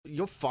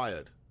You're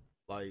fired.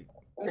 Like,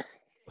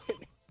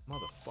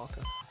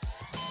 motherfucker.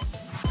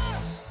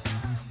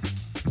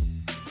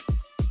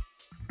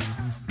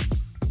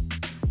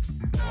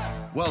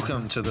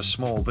 Welcome to the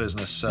Small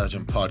Business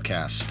Surgeon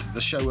Podcast,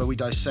 the show where we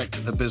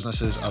dissect the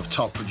businesses of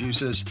top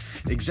producers,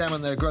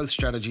 examine their growth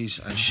strategies,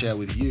 and share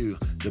with you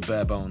the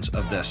bare bones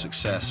of their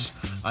success.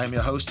 I am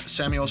your host,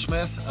 Samuel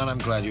Smith, and I'm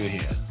glad you're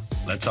here.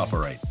 Let's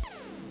operate.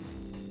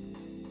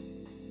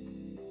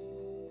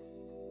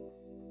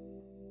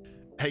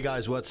 Hey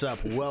guys, what's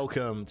up?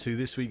 Welcome to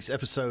this week's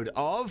episode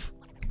of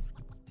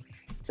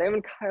Sam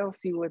and Kyle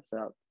see what's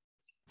up.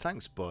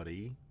 Thanks,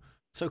 buddy.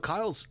 So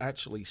Kyle's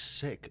actually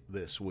sick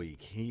this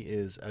week. He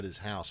is at his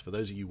house. For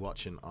those of you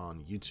watching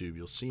on YouTube,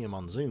 you'll see him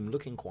on Zoom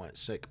looking quite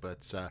sick.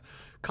 But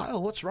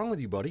Kyle, what's wrong with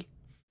you, buddy?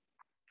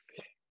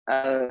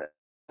 I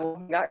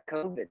got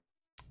COVID.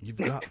 You've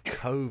got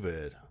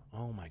COVID.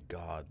 Oh my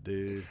God,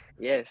 dude.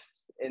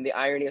 Yes, and the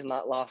irony is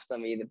not lost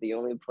on me that the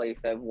only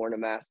place I've worn a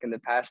mask in the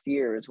past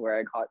year is where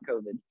I caught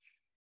COVID.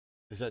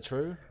 Is that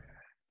true?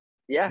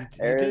 Yeah,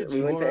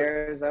 we went to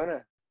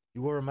Arizona.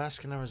 You wore a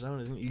mask in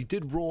Arizona, didn't you? You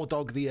did raw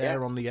dog the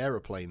air on the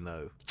airplane,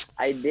 though.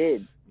 I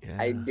did. Yeah.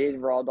 I did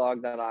raw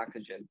dog that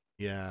oxygen.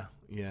 Yeah.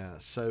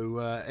 So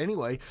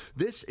anyway,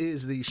 this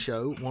is the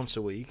show once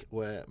a week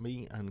where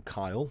me and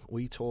Kyle,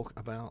 we talk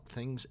about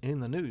things in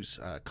the news.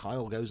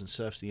 Kyle goes and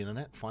surfs the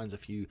internet, finds a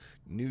few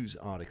news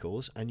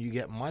articles, and you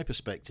get my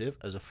perspective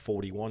as a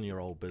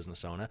 41-year-old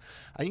business owner,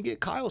 and you get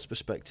Kyle's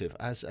perspective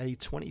as a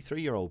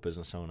 23-year-old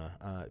business owner,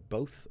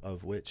 both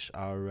of which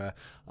are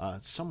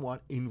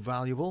somewhat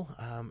invaluable.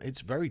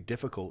 It's very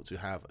difficult to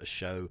have a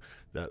show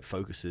that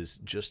focuses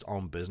just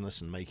on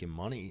business and making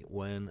money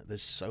when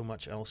there's so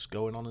much else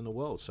going on in the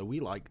world. So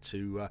we like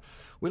to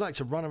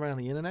run around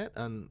the internet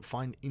and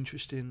find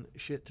interesting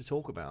shit to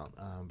talk about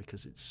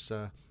because it's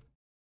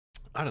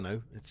I don't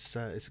know, it's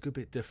a good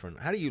bit different.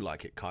 How do you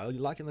like it, Kyle? You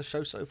liking the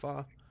show so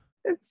far?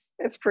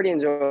 It's pretty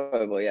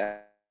enjoyable, yeah.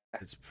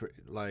 It's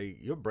like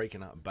you're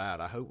breaking up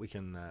bad. I hope we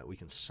can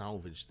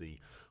salvage the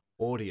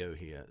audio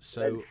here.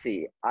 So let's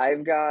see.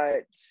 I've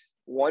got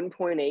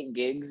 1.8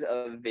 gigs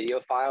of video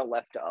file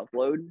left to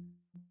upload.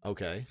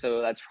 Okay.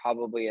 So that's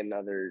probably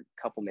another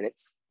couple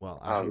minutes. Well,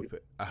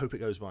 I hope it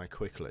goes by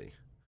quickly.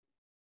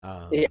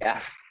 Yeah.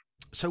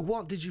 So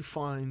what did you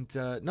find?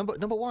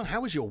 Number one,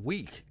 how was your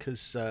week?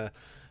 Because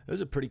it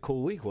was a pretty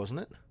cool week,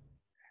 wasn't it?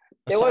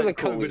 It was a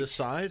cool COVID week.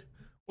 Aside,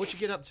 what'd you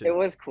get up to? It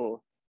was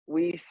cool.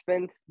 We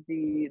spent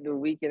the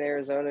week in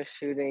Arizona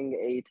shooting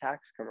a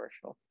tax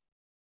commercial.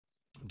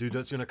 Dude,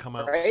 that's gonna come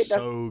out right?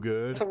 so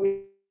good. That's what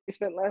we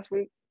spent last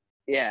week.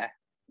 Yeah.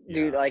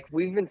 Dude, like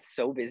we've been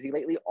so busy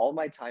lately. All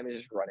my time is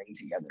just running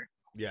together.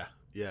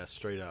 Yeah,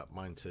 straight up,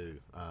 mine too.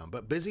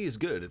 But busy is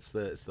good. It's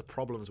the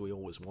problems we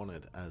always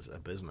wanted as a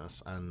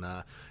business, and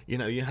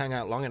you hang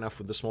out long enough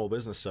with the small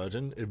business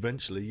surgeon,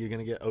 eventually you're going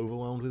to get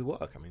overwhelmed with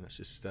work. I mean, that's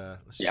just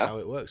how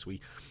it works.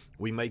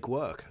 We make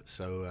work.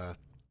 So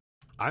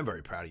I'm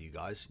very proud of you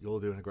guys. You're all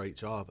doing a great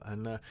job,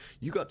 and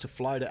you got to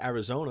fly to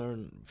Arizona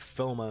and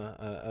film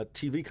a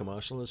TV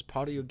commercial as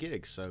part of your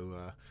gig.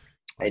 So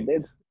I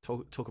did.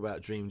 Talk about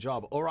a dream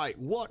job. All right,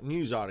 what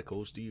news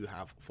articles do you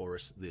have for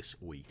us this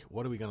week?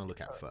 What are we going to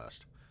look at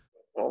first?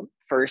 Well,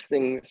 first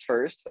things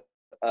first,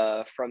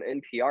 from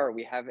NPR,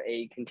 we have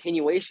a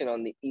continuation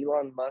on the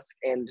Elon Musk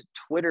and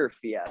Twitter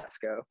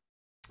fiasco.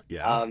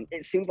 Yeah.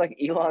 It seems like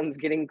Elon's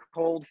getting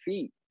cold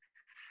feet.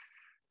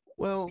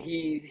 Well,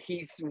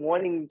 he's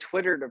wanting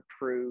Twitter to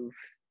prove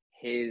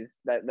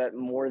that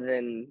more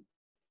than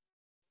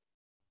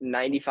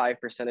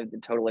 95% of the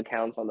total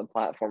accounts on the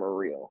platform are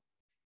real.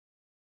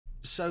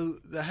 So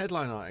the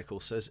headline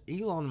article says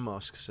Elon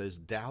Musk says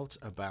doubt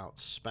about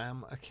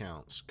spam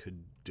accounts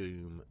could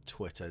doom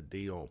Twitter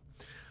deal.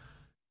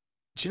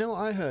 Do you know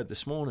what I heard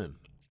this morning?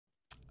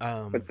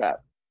 What's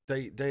that?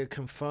 They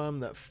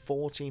confirmed that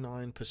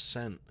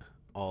 49%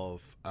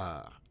 of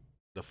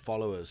the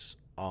followers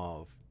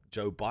of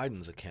Joe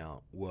Biden's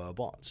account were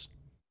bots.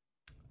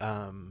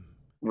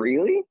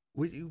 Really?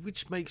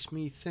 Which makes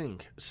me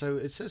think. So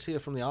it says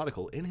here from the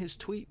article, in his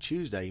tweet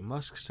Tuesday,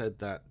 Musk said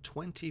that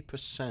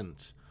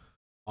 20%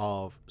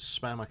 of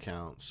spam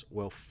accounts,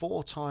 well,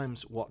 4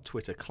 times what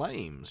Twitter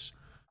claims,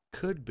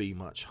 could be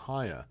much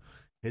higher.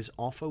 His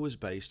offer was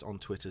based on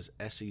Twitter's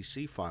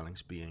SEC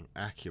filings being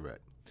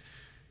accurate.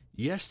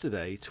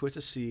 Yesterday,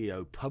 Twitter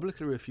CEO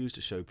publicly refused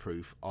to show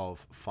proof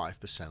of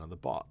 5% of the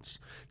bots.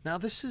 Now,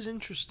 this is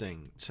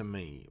interesting to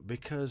me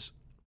because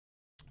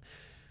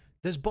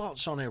there's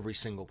bots on every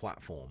single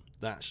platform.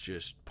 That's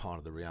just part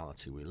of the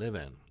reality we live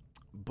in.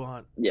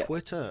 But yes.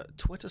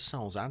 Twitter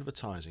sells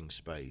advertising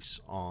space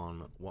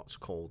on what's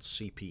called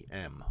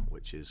CPM,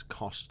 which is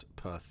cost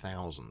per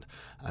thousand,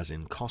 as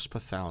in cost per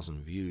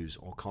thousand views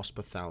or cost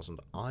per thousand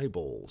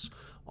eyeballs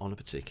on a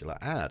particular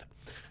ad.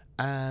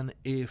 And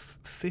if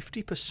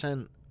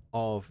 50%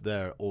 of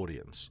their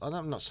audience, and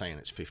I'm not saying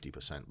it's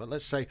 50%, but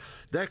let's say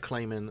they're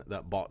claiming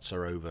that bots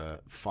are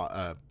over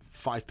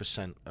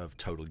 5% of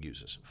total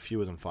users,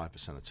 fewer than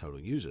 5% of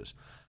total users.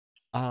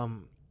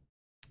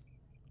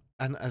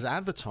 And as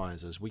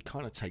advertisers, we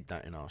kind of take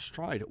that in our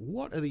stride.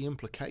 What are the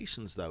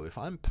implications, though, if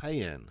I'm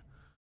paying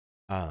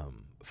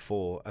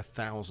for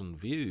 1,000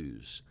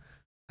 views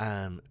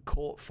and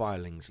court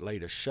filings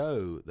later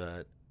show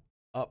that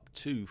up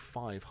to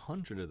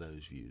 500 of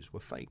those views were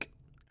fake?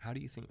 How do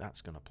you think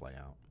that's going to play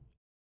out?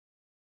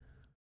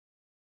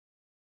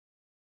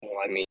 Well,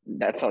 I mean,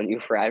 that's on you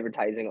for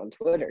advertising on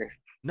Twitter.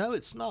 No,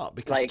 it's not,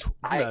 because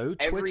Like,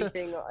 Twitter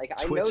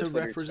Twitter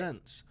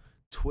represents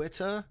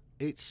Twitter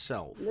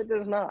itself. It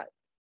does not.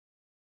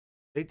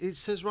 It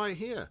says right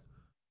here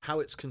how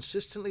it's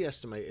consistently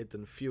estimated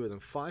that fewer than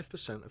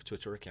 5% of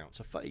Twitter accounts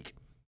are fake.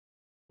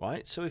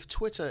 Right? So if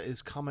Twitter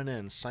is coming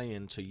in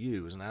saying to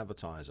you as an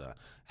advertiser,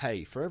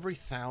 hey, for every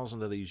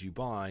 1,000 of these you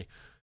buy,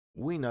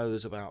 we know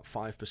there's about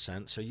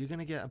 5%, so you're going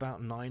to get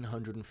about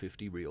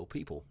 950 real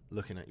people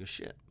looking at your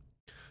shit.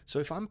 So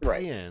if I'm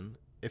paying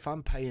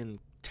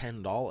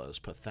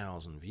 $10 per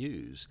 1,000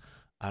 views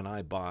and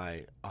I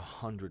buy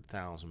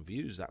 100,000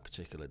 views that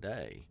particular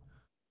day,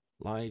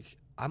 like,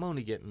 I'm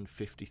only getting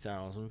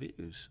 50,000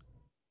 views.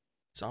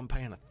 So I'm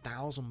paying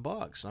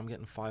 $1,000 and I'm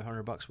getting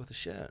 $500 worth of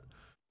shit.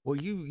 Well,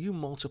 you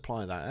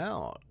multiply that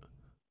out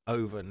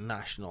over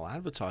national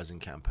advertising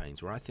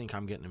campaigns where I think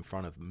I'm getting in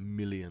front of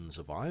millions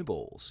of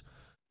eyeballs,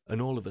 and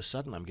all of a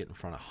sudden I'm getting in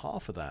front of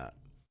half of that.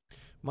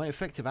 My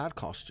effective ad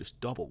cost just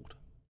doubled.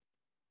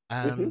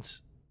 And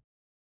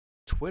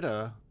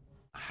Twitter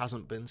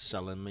hasn't been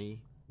selling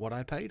me what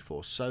I paid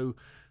for. So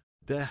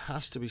there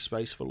has to be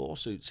space for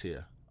lawsuits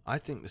here. I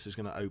think this is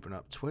going to open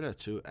up Twitter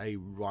to a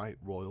right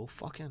royal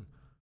fucking.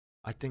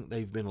 I think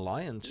they've been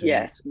lying to.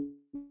 Yes,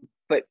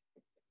 but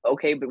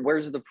okay, but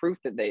where's the proof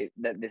that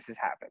this has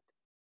happened?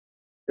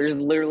 There's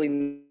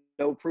literally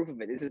no proof of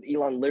it. This is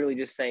Elon literally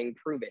just saying,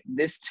 prove it.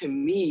 This to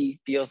me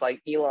feels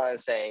like Elon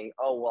is saying,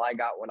 oh, well, I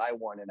got what I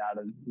wanted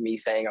out of me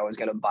saying I was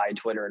going to buy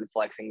Twitter and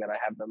flexing that I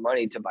have the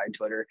money to buy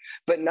Twitter.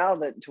 But now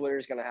that Twitter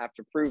is going to have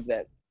to prove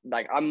that,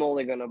 like, I'm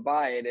only going to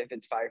buy it if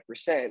it's 5%,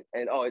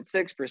 and it's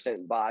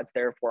 6% bots,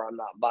 therefore I'm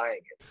not buying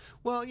it.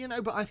 Well,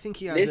 but I think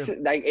he has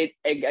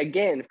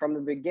again, from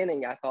the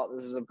beginning, I thought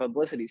this was a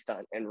publicity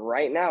stunt, and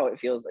right now it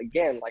feels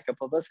again like a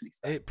publicity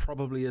stunt. It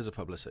probably is a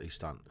publicity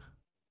stunt,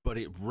 but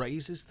it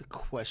raises the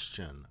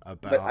question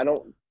about. But I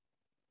don't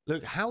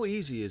look. How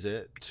easy is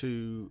it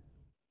to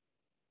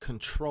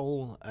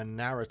control a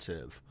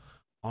narrative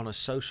on a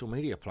social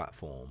media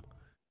platform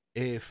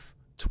if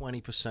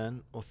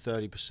 20% or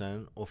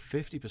 30% or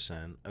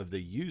 50% of the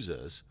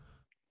users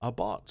are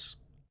bots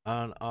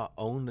and are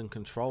owned and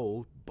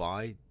controlled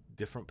by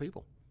different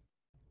people?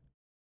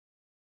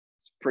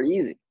 It's pretty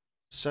easy.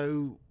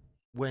 So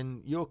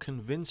when you're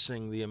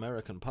convincing the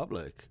American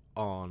public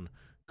on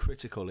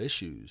critical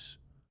issues,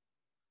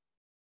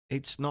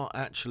 it's not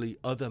actually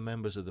other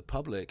members of the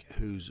public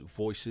whose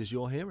voices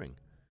you're hearing.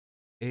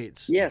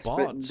 It's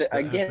bots. But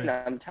again,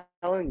 I'm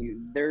telling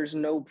you, there's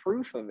no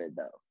proof of it,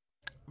 though.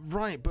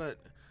 Right, but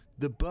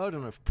the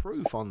burden of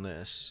proof on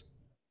this,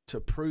 to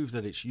prove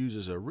that its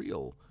users are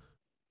real,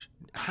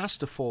 has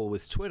to fall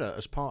with Twitter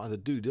as part of the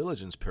due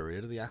diligence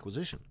period of the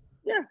acquisition.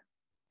 Yeah.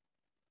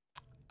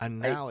 And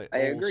now I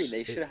agree.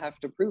 They should have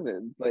to prove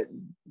it, but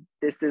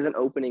this isn't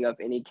opening up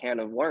any can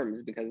of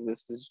worms, because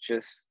this is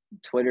just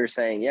Twitter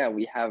saying, yeah,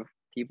 we have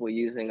people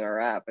using our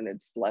app and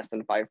it's less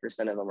than 5%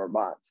 of them are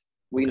bots.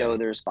 We know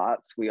there's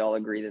bots. We all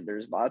agree that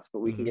there's bots, but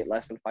we can get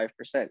less than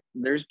 5%.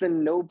 There's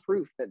been no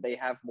proof that they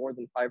have more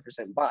than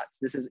 5% bots.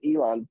 This is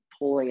Elon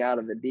pulling out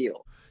of the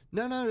deal.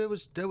 No,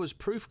 there was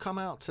proof come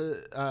out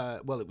to,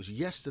 it was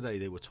yesterday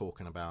they were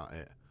talking about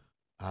it,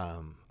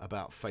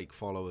 about fake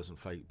followers and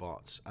fake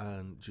bots,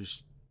 and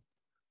just.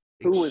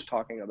 Who was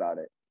talking about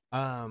it?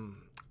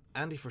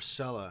 Andy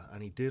Frisella,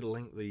 and he did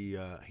link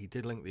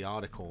the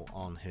article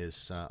on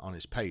his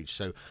page.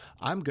 So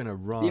I'm gonna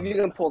run. If you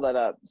can pull that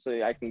up,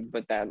 so I can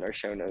put that in our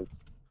show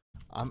notes.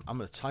 I'm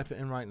gonna type it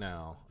in right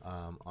now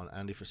on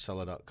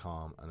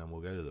andyfrisella.com, and then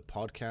we'll go to the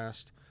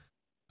podcast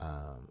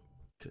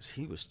because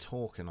he was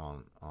talking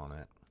on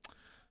it.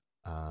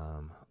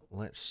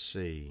 Let's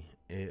see.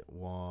 It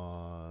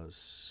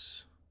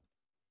was.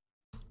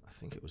 I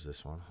think it was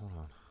this one. Hold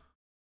on.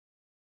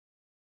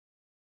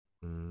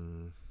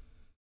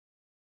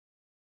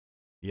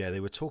 Yeah,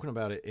 they were talking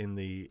about it in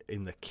the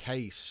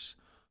case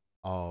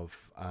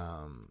of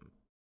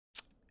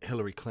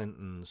Hillary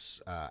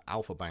Clinton's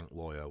Alpha Bank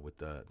lawyer with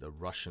the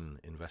Russian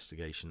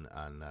investigation,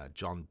 and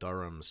John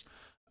Durham's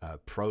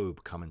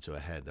probe coming to a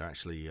head. They're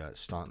actually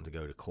starting to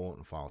go to court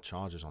and file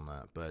charges on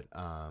that. But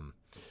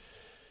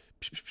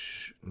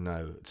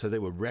no, so they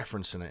were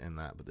referencing it in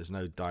that, but there's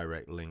no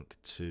direct link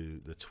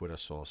to the Twitter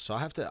source. So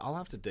I'll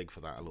have to dig for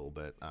that a little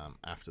bit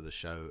after the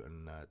show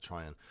and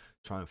try and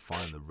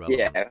find the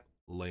relevant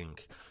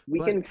link. We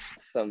can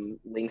some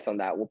links on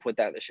that. We'll put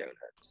that in the show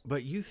notes.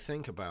 But you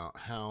think about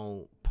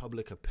how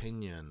public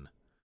opinion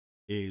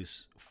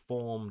is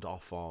formed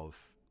off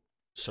of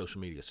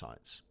social media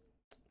sites.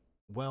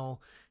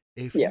 Well,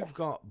 if you've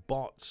got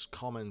bots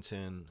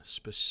commenting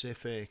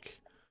specific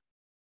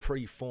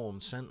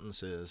preformed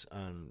sentences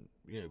and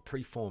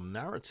preformed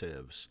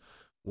narratives,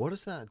 What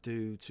does that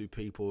do to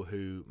people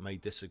who may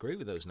disagree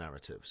with those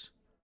narratives?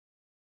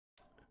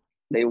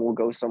 They will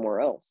go somewhere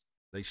else.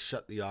 They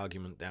shut the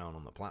argument down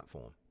on the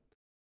platform.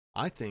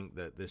 I think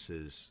that this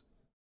is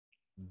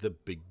the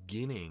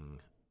beginning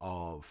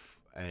of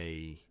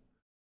a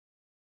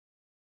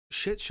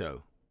shit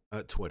show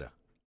at Twitter.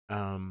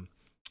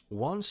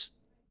 Once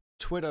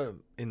Twitter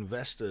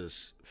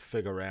investors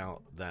figure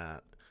out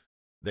that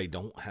they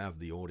don't have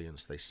the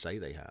audience they say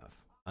they have,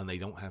 and they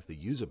don't have the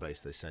user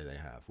base they say they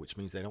have, which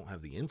means they don't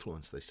have the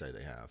influence they say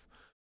they have.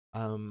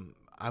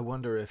 I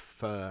wonder if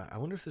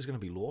there's going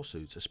to be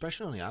lawsuits,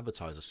 especially on the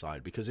advertiser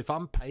side, because if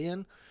I'm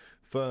paying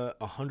for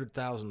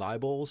 100,000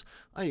 eyeballs,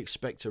 I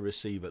expect to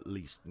receive at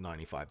least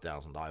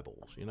 95,000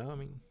 eyeballs. You know, I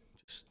mean,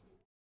 just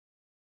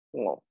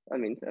Well, I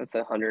mean, that's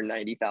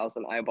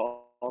 190,000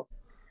 eyeballs.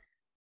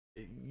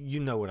 you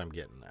know what I'm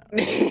getting at.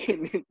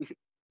 Right?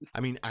 I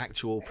mean,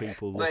 actual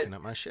people looking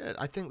at my shit.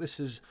 I think this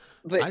is,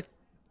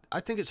 I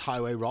think it's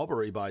highway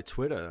robbery by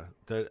Twitter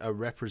that are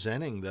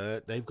representing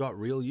that they've got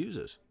real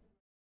users.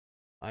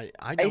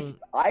 I don't.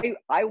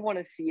 I want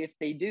to see if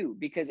they do,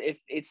 because if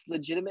it's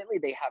legitimately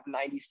they have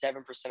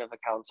 97% of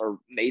accounts are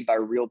made by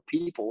real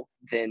people,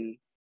 then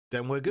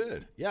we're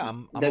good. Yeah,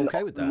 I'm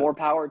okay with that. More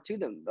power to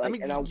them. Like, I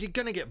mean, you're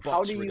gonna get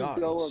bots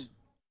regardless.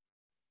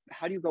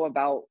 How do you go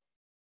about,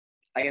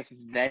 I guess,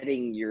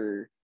 vetting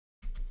your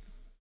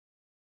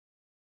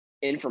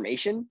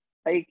information?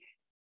 Like,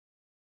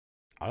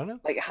 I don't know.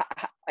 Like,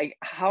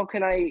 how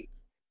can I,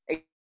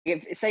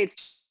 if say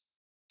it's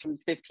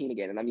 15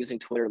 again, and I'm using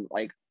Twitter,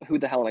 like, who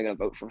the hell am I going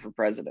to vote for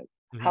president?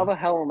 Mm-hmm. How the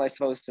hell am I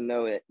supposed to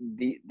know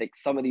that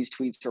some of these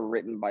tweets are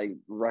written by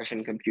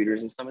Russian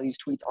computers and some of these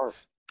tweets aren't?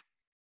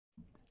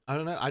 I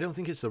don't know. I don't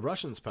think it's the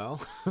Russians,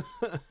 pal.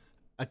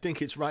 I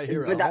think it's right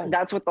here. But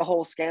that's what the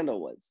whole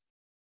scandal was.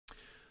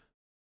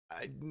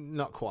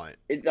 Not quite.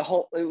 It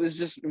was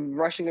just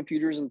Russian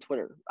computers and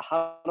Twitter.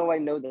 How do I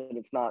know that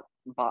it's not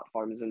bot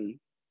farms, and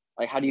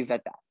like, how do you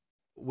vet that?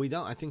 We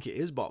don't. I think it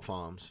is bot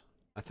farms.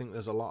 I think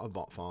there's a lot of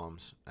bot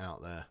farms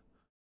out there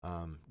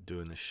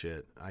doing this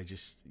shit. I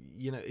just,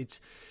 it's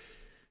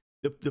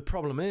the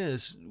problem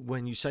is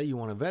when you say you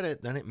want to vet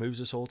it, then it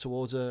moves us all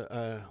towards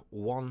a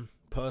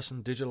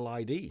one-person digital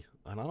ID,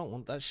 and I don't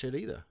want that shit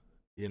either.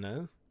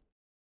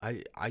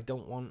 I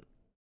don't want,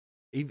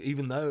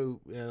 even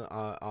though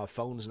our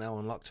phones now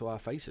unlock to our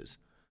faces,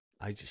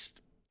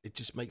 it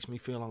just makes me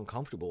feel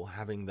uncomfortable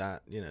having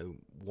that,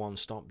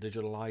 one-stop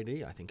digital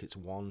ID. I think it's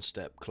one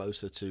step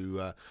closer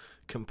to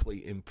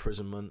complete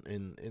imprisonment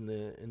in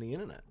the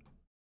internet.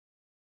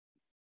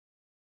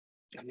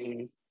 I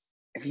mean,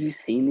 have you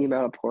seen the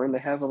amount of porn they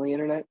have on the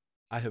internet?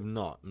 I have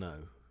not,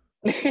 no.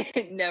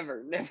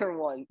 Never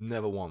once.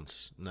 Never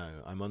once, no.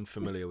 I'm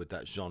unfamiliar with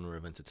that genre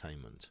of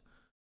entertainment.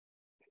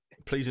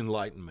 Please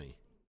enlighten me.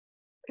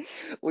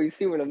 Well, you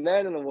see, when a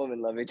man and a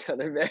woman love each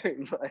other very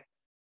much,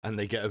 and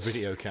they get a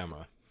video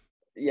camera.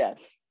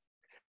 Yes.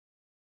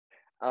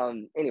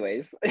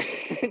 Anyways.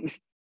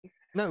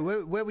 No,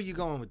 where were you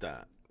going with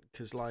that?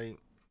 Because, I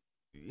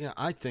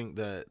think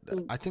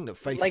that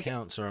fake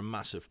accounts are a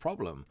massive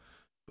problem,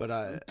 but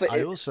I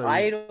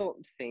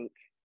don't think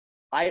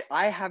I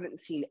haven't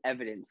seen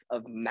evidence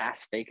of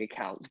mass fake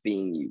accounts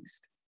being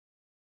used.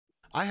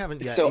 I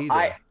haven't yet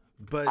either.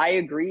 But I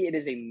agree it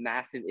is a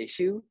massive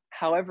issue.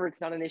 However,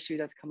 it's not an issue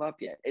that's come up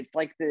yet. It's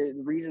like the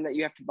reason that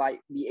you have to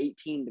be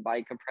 18 to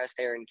buy compressed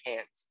air in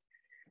cans.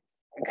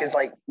 Because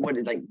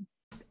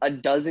a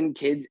dozen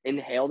kids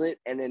inhaled it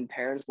and then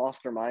parents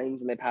lost their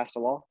minds and they passed a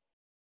law.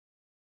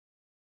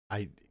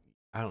 I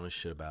don't know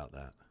shit about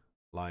that.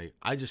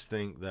 I just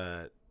think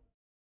that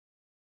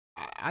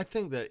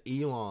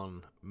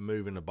Elon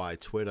moving to buy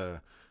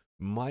Twitter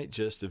might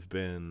just have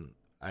been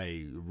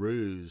a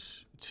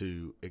ruse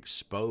to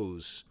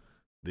expose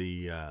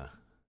the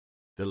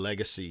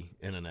legacy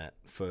internet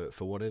for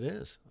what it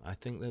is. I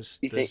think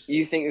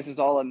you think this is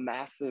all a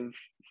massive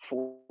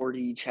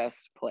 4D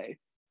chess play?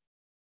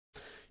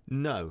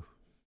 No.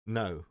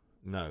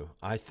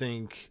 I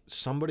think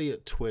somebody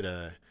at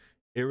Twitter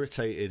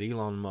irritated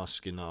Elon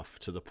Musk enough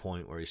to the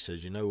point where he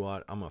says, you know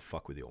what, I'm gonna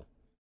fuck with you all.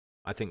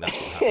 I think that's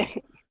what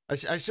happened.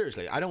 I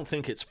seriously, I don't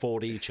think it's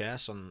 4D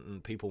chess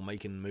and people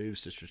making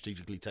moves to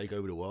strategically take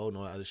over the world and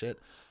all that other shit.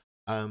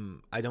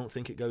 I don't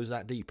think it goes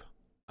that deep.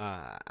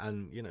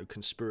 And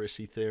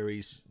conspiracy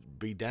theories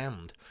be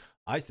damned.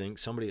 I think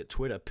somebody at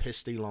Twitter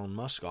pissed Elon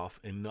Musk off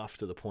enough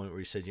to the point where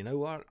he said, you know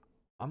what,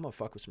 I'm gonna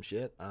fuck with some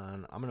shit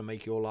and I'm gonna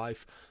make your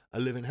life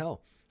a living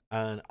hell.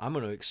 And I'm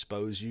going to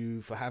expose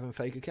you for having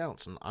fake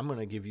accounts. And I'm going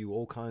to give you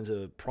all kinds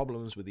of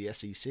problems with the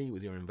SEC,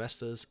 with your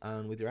investors,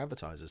 and with your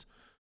advertisers.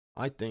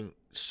 I think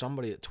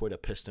somebody at Twitter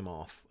pissed him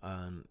off,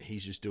 and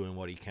he's just doing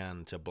what he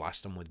can to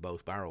blast them with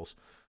both barrels.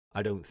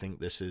 I don't think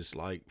this is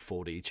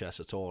 4D chess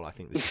at all. I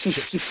think this is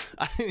just,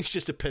 I think it's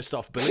just a pissed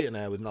off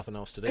billionaire with nothing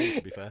else to do,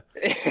 to be fair.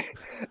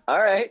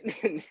 All right.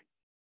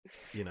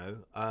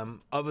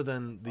 Other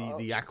than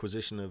the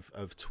acquisition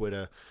of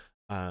Twitter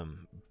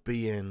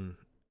being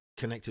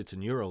connected to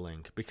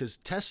Neuralink, because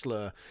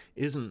Tesla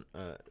isn't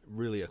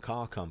really a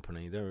car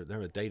company. They're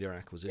a data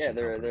acquisition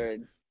company. They're a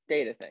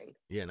data thing.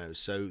 You know,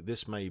 so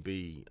this may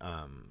be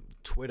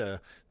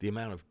Twitter, the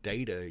amount of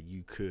data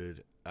you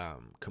could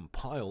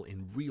compile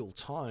in real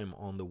time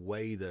on the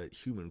way that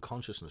human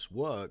consciousness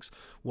works.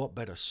 What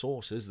better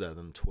source is there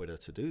than Twitter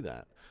to do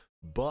that?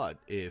 But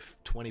if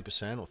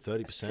 20% or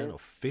 30% or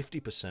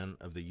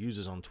 50% of the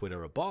users on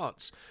Twitter are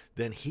bots,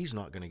 then he's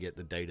not going to get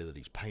the data that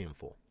he's paying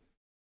for.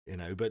 You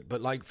know,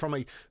 but like from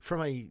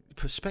a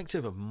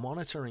perspective of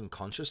monitoring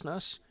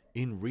consciousness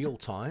in real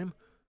time,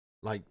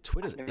 like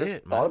Twitter's I've never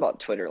it, thought man. about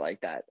Twitter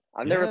like that.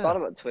 I've never thought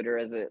about Twitter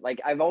as a like.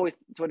 I've always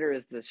Twitter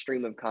is the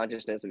stream of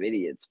consciousness of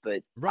idiots,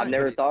 but Right, I've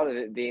never thought of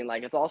it being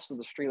like it's also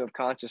the stream of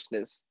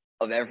consciousness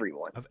of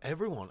everyone.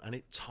 And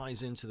it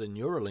ties into the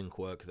Neuralink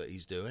work that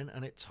he's doing,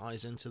 and it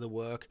ties into the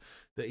work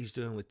that he's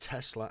doing with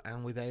Tesla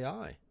and with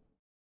AI.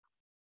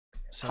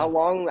 So, how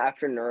long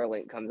after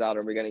Neuralink comes out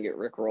are we going to get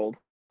rickrolled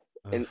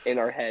in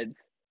our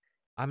heads?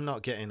 I'm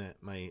not getting it,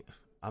 mate.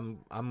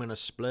 I'm gonna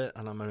split,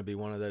 and I'm gonna be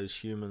one of those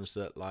humans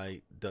that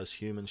like does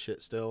human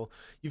shit still.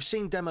 You've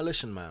seen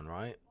Demolition Man,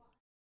 right?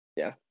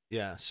 Yeah.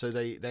 Yeah, so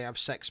they have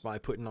sex by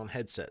putting on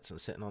headsets and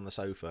sitting on the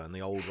sofa, and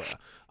the old.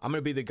 I'm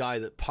gonna be the guy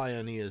that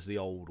pioneers the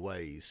old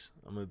ways.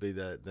 I'm gonna be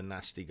the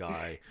nasty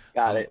guy.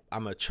 Got it.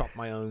 I'm gonna chop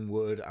my own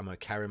wood. I'm gonna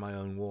carry my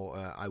own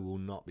water. I will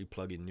not be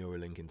plugging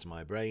Neuralink into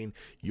my brain.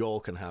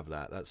 Y'all can have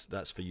that.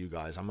 That's for you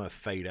guys. I'm gonna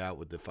fade out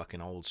with the fucking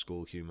old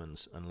school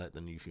humans and let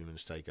the new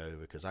humans take over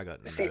because I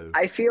got no. See,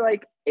 I feel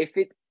like if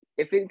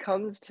it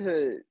comes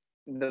to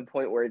the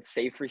point where it's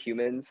safe for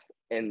humans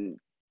and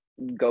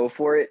go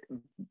for it,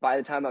 by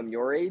the time I'm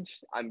your age,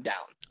 I'm down.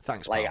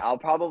 Thanks, like pal. I'll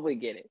probably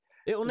get it.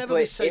 It'll never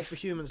be safe for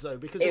humans though,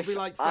 because it'll be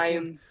like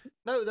fucking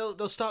no,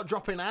 they'll start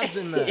dropping ads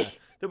in there.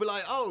 They'll be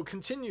like, oh,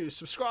 continue,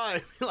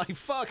 subscribe. Like,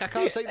 fuck, I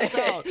can't take this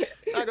out.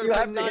 I gotta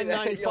pay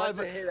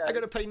 $9.95. I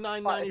gotta pay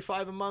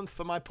 $9.95 a month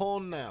for my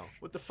porn now.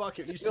 What the fuck?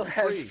 It used to be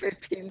free.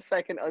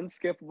 15-second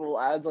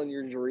unskippable ads on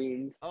your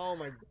dreams. Oh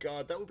my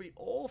god, that would be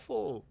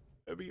awful.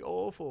 That'd be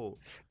awful.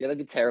 Yeah, that'd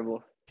be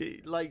terrible.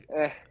 Like,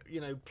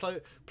 you know,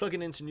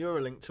 plugging into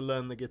Neuralink to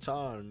learn the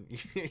guitar, and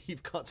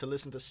you've got to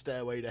listen to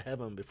Stairway to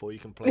Heaven before you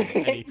can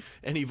play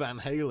any Van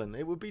Halen.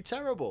 It would be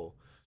terrible.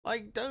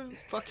 Like, don't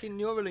fucking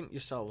Neuralink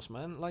yourselves,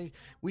 man. Like,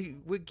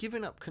 we're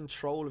giving up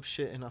control of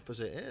shit enough as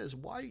it is.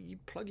 Why you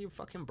plug your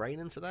fucking brain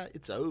into that?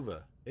 It's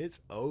over.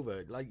 It's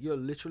over. Like, you're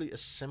literally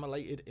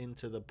assimilated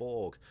into the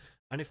Borg.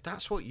 And if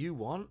that's what you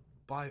want,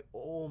 by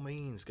all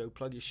means, go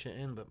plug your shit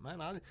in. But, man,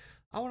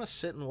 I want to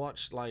sit and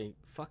watch, like,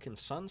 fucking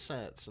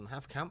sunsets and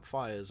have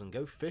campfires and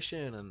go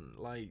fishing and,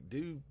 like,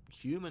 do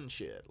human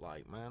shit.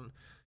 Like, man,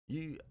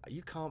 you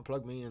can't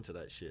plug me into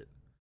that shit.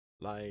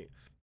 Like,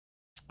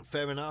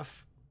 fair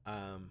enough.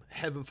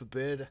 Heaven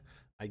forbid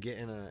I get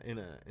in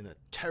a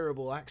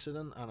terrible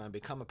accident and I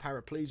become a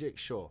paraplegic.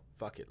 Sure,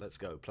 fuck it, let's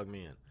go, plug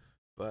me in.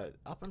 But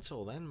up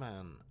until then,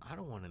 man, I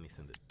don't want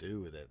anything to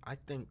do with it. I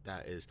think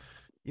that is,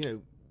 you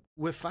know,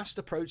 we're fast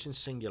approaching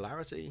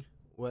singularity,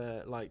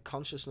 where like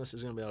consciousness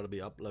is going to be able to be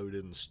uploaded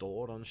and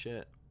stored on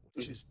shit,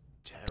 which is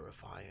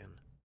terrifying.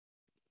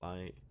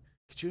 Like,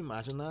 could you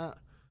imagine that?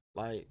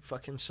 Like,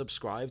 fucking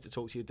subscribe to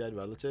talk to your dead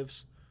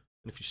relatives,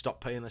 and if you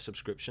stop paying their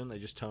subscription, they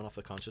just turn off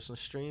the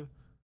consciousness stream.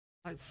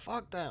 Like,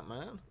 fuck that,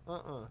 man.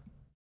 I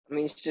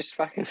mean, it's just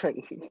fucking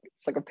like,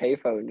 it's like a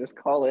payphone. Just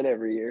call in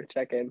every year,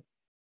 check in.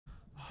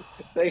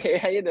 Like, hey,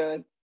 how you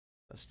doing?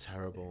 That's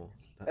terrible.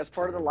 That's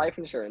part of the life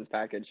insurance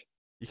package.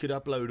 You could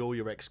upload all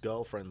your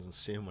ex-girlfriends and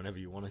see them whenever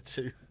you wanted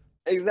to.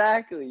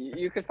 Exactly.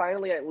 You could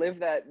finally live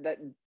that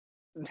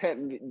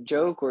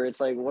joke where it's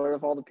like, what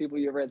if all the people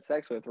you ever had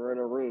sex with were in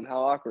a room?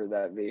 How awkward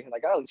that'd be.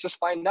 Like, oh, let's just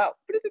find out.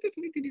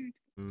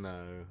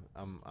 No,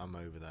 I'm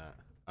over that.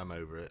 I'm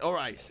over it. All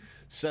right.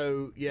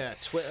 So, yeah,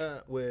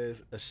 Twitter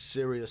with a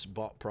serious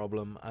bot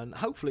problem, and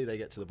hopefully they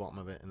get to the bottom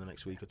of it in the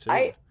next week or two.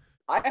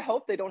 I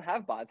hope they don't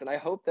have bots, and I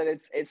hope that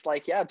it's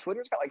like, yeah,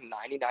 Twitter's got like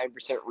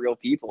 99% real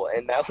people,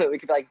 and now we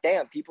could be like,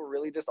 damn, people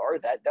really just are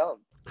that dumb.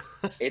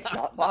 It's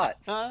not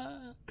bots.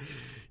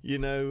 You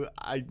know,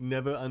 I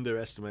never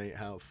underestimate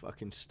how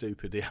fucking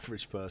stupid the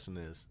average person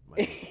is.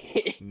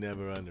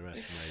 Never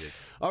underestimate it.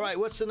 All right,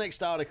 what's the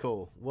next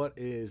article? What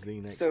is the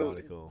next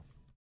article?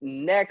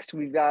 Next,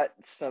 we've got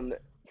some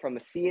from a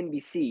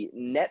CNBC.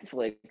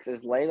 Netflix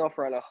is laying off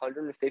around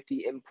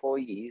 150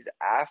 employees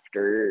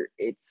after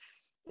it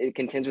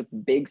contends with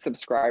big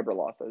subscriber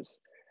losses.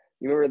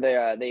 You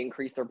remember they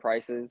increased their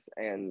prices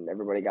and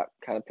everybody got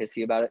kind of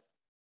pissy about it?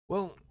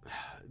 Well,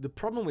 the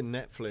problem with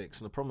Netflix,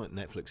 and the problem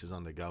that Netflix is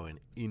undergoing,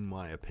 in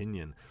my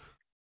opinion,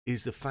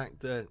 is the fact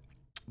that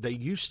they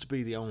used to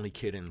be the only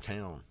kid in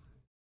town.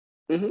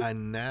 Mm-hmm.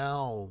 And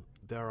now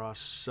there are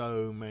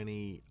so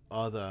many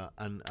other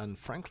and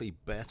frankly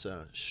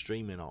better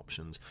streaming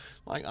options.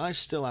 Like, I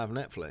still have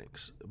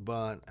Netflix,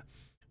 but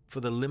for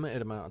the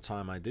limited amount of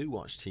time I do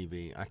watch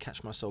TV, I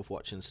catch myself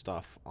watching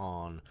stuff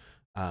on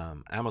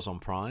Amazon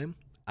Prime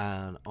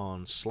and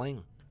on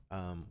Sling,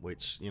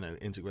 which, you know,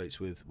 integrates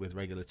with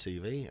regular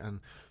TV. And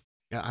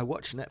yeah, I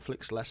watch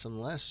Netflix less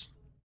and less.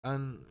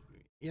 And,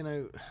 you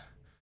know,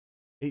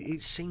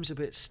 it seems a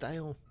bit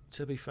stale,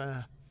 to be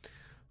fair.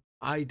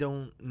 I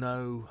don't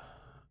know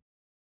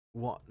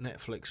what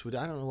Netflix would.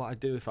 I don't know what I'd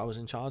do if I was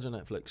in charge of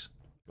Netflix,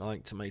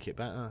 like to make it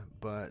better.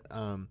 But it's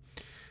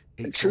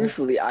all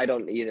Truthfully, I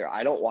don't either.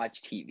 I don't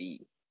watch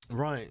TV.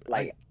 right.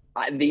 Like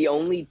the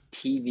only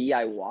TV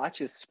I watch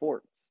is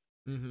sports.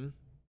 Mm-hmm.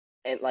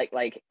 And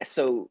like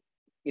so,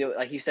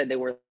 like you said,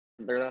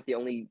 they're not the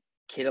only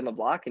kid on the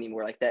block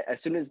anymore. Like that,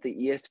 as soon as the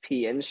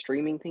ESPN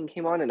streaming thing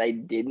came on, and I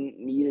didn't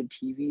need a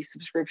TV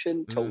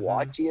subscription to Mm-hmm.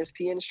 watch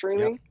ESPN Yep.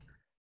 streaming,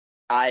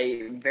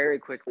 I very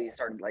quickly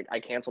started I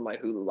canceled my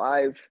Hulu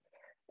Live.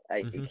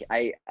 I Mm-hmm.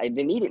 I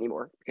didn't need it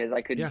anymore because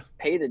I could Yeah.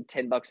 pay the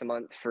 $10 a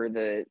month for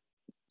the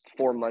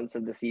 4 months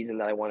of the season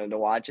that I wanted to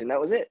watch, and that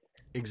was it.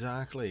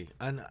 Exactly.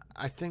 And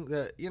I think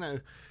that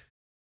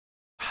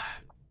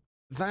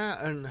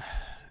that and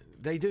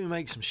they do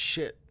make some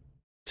shit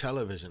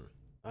television.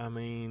 I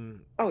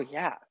mean, Oh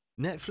yeah,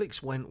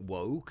 Netflix went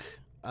woke,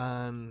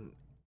 and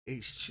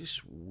it's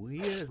just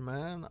weird,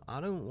 man.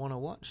 I don't want to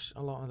watch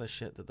a lot of the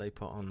shit that they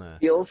put on there.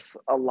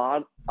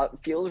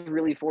 feels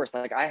really forced.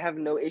 Like I have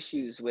no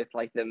issues with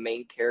like the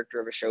main character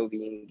of a show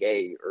being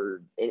gay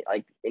or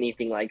like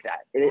anything like that.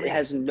 It Right.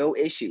 has no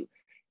issue.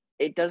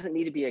 It doesn't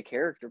need to be a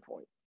character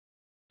point.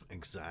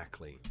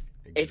 Exactly.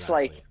 It's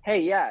like, Exactly.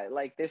 hey, yeah,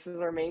 like this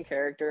is our main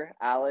character,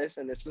 Alice,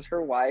 and this is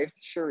her wife,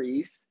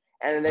 Charisse,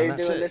 and And they're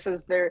that's doing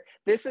it.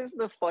 this is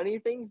the funny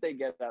things they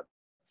get up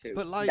to.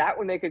 But like, That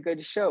would make a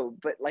good show.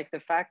 But like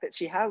the fact that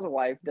she has a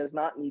wife does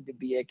not need to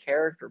be a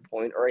character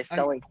point or a I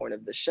selling point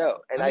of the show.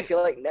 And I I mean,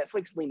 feel like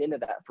Netflix leaned into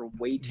that for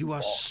way you too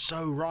are long.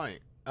 so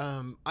right.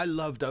 I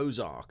loved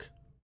Ozark.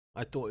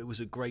 I thought it was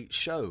a great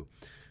show.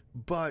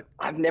 But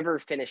I've never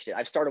finished it.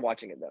 I've started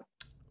watching it though.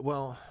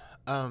 well,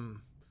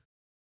 um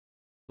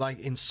like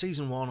in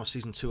season 1 or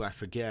season 2, I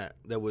forget,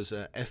 there was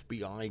a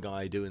FBI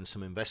guy doing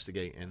some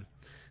investigating,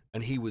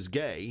 and he was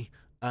gay,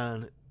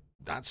 and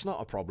that's not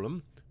a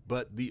problem.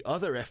 But the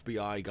other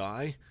FBI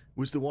guy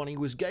was the one he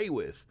was gay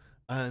with,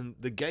 and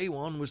the gay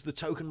one was the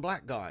token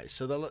black guy.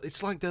 So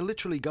it's like they're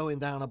literally going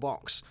down a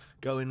box,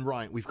 going,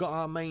 right, we've got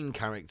our main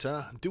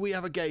character. Do we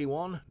have a gay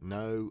one?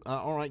 No.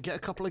 All right, get a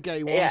couple of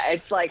gay ones. Yeah,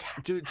 it's like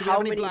Do we how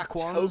have any many black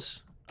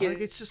ones? Like,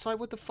 it's just like,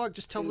 what the fuck?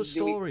 Just tell the do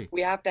story.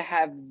 we have to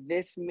have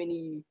this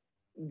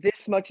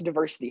much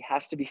diversity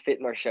has to be fit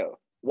in our show.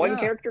 One Yeah.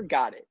 character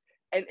got it.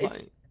 And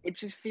Like, it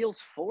just feels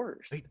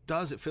forced. it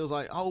does. It feels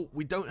like, oh,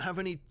 we don't have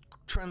any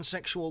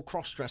transsexual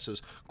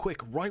cross-dressers.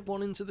 Quick, write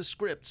one into the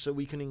script so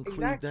we can include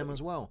them Exactly.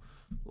 as well.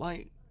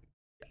 Like,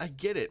 I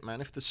get it, man.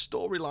 If the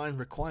storyline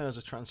requires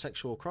a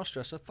transsexual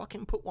cross-dresser,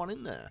 fucking put one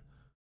in there.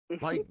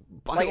 Like,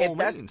 by Like all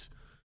means.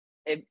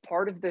 if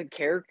part of the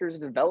character's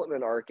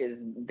development arc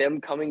is them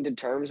coming to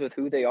terms with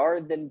who they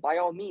are, then by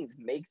all means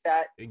make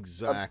that a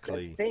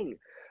Exactly. thing.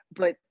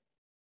 But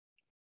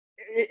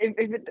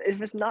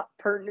if it's not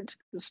pertinent to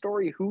the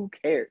story, who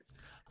cares?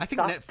 I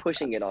think Stop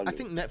pushing it on I me.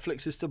 think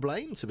Netflix is to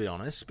blame, to be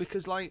honest,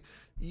 because like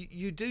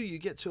you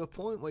get to a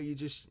point where you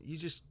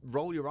just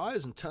roll your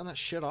eyes and turn that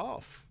shit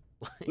off.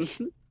 Like,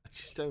 I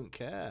just don't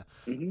care.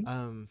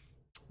 Mm-hmm.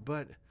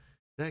 But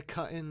they're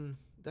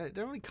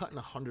only cutting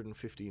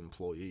 150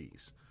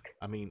 employees.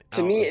 I mean,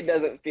 To me, it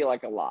doesn't feel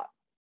like a lot.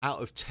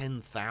 out of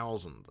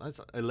 10,000, that's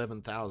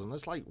 11,000.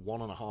 That's like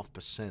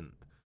 1.5%.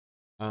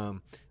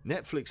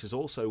 Netflix is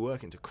also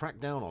working to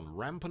crack down on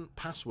rampant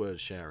password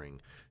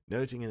sharing,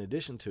 noting in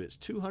addition to its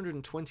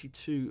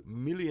 222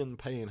 million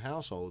paying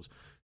households,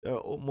 there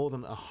are more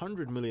than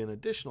 100 million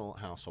additional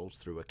households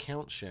through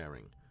account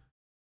sharing.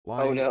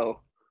 Like, Oh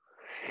no.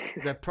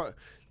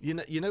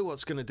 you know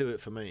what's going to do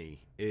it for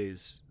me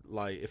is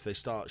like if they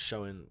start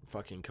showing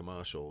fucking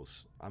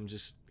commercials. I'm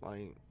just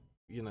like,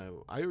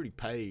 I already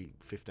pay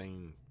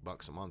 $15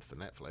 a month for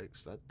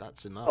Netflix.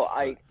 That's enough.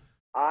 Oh,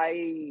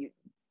 I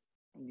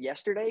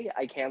yesterday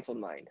I canceled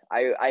mine.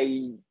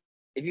 I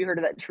have you heard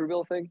of that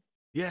Truebill thing?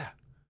 Yeah.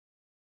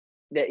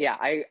 Yeah,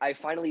 I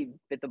finally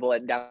bit the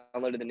bullet,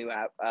 downloaded the new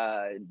app,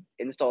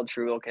 installed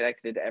Truebill,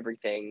 connected to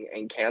everything,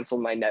 and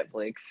canceled my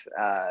Netflix.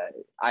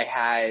 I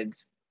had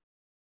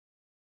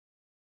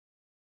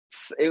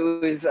it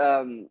was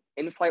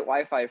in-flight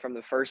Wi-Fi from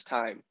the first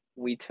time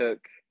we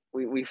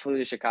flew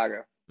to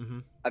Chicago. Mm-hmm.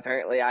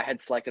 Apparently, I had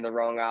selected the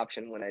wrong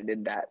option when I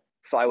did that,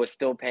 so I was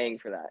still paying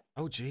for that.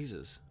 Oh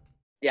Jesus.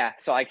 Yeah,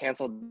 so I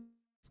canceled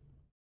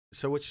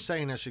So what you're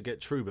saying, I should get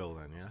Truebill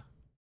then, yeah?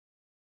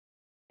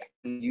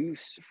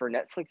 use for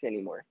Netflix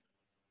anymore.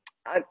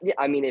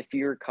 I mean, if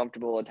you're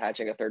comfortable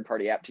attaching a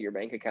third-party app to your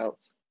bank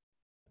accounts,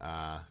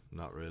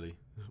 Not really.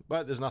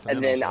 But there's nothing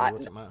and in them, then so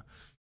what's it matter?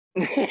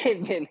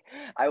 and then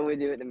I would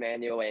do it the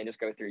manual way and just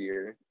go through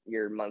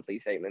your monthly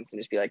statements and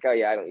just be like, oh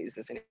yeah, I don't use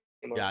this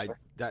anymore. Yeah,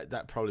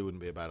 that probably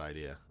wouldn't be a bad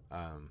idea.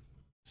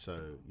 So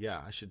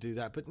yeah, I should do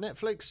that. But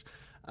Netflix,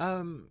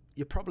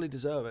 you probably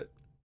deserve it.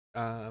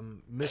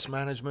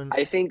 Mismanagement.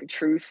 I think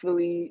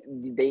truthfully,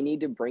 they need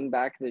to bring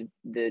back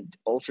the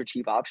ultra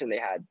cheap option they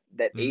had.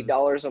 That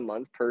 $8 a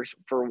month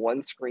for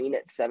one screen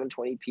at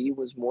 720p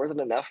was more than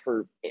enough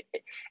for.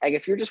 Like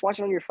if you're just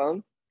watching on your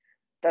phone,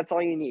 that's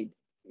all you need.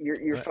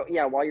 Your phone,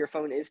 yeah. While your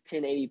phone is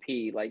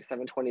 1080p, like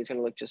 720 is going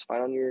to look just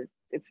fine on your.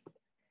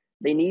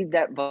 They need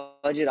that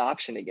budget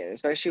option again,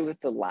 especially with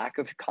the lack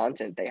of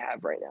content they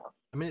have right now.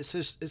 I mean, it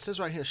says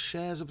right here,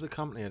 shares of the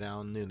company are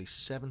down nearly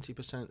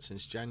 70%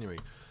 since January.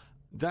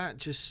 That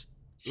just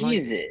like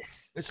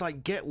Jesus. it's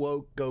like get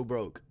woke, go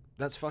broke.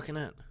 That's fucking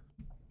it.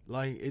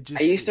 Like it I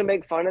just used to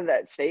make fun of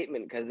that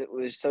statement because it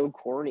was so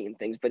corny and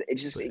things, but but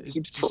it it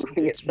keeps just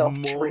proving itself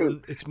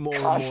true it's more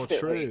and more constantly.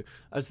 true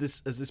as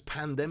this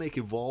pandemic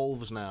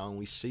evolves now, and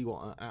we see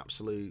what an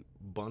absolute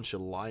bunch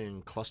of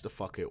lying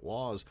clusterfuck it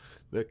was.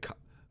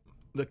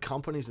 The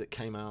companies that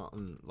came out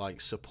and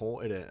like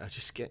supported it are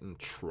just getting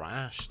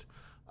trashed,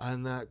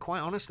 and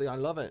quite honestly, I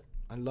love it.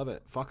 I love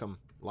it. Fuck them.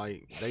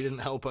 Like they didn't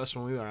help us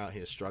when we were out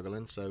here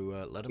struggling,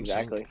 so let them sink.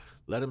 Exactly.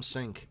 Let them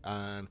sink,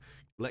 and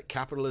let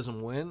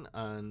capitalism win.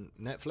 And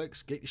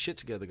Netflix, get your shit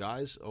together,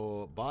 guys,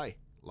 or bye.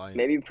 Like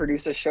Maybe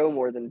produce a show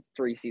more than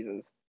 3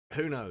 seasons.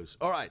 who knows?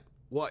 All right,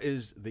 what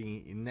is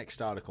the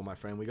next article, my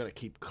friend? We got to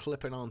keep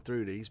clipping on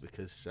through these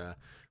because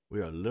we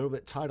are a little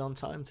bit tight on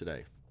time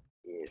today.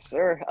 Yes,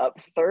 sir. Up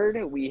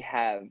third, we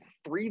have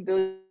 $3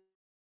 billion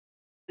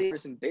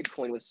in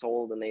Bitcoin was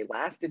sold in a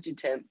last-ditch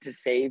attempt to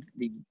save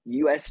the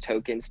U.S.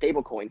 token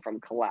stablecoin from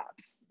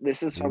collapse.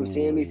 This is from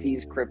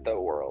CNBC's Crypto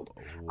World.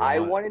 I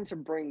What? wanted to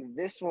bring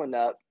this one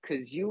up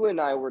because you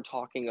and I were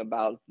talking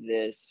about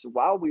this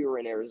while we were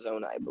in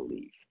Arizona, I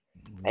believe,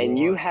 and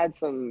you What? had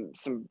some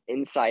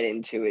insight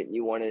into it. And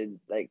you wanted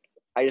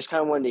I just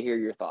kind of wanted to hear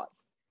your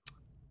thoughts.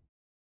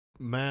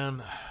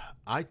 Man,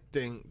 I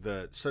think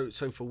that so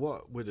for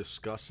what we're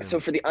discussing. So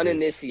for the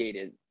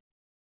uninitiated,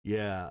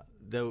 Yeah,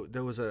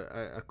 there was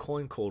a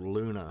coin called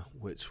Luna,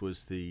 which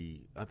was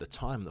at the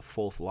time the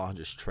fourth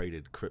largest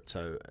traded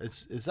crypto.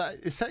 Is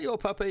that your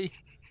puppy?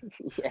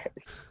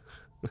 yes.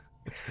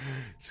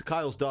 So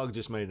Kyle's dog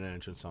just made an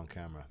entrance on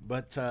camera.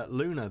 But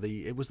Luna,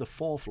 it was the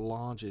fourth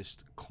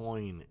largest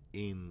coin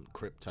in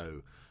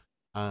crypto.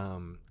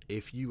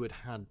 If you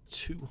had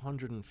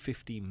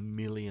 $250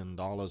 million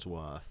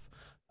worth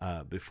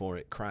before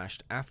it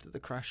crashed, after the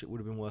crash, it would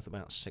have been worth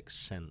about 6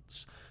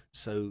 cents.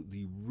 So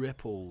the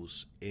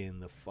ripples in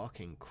the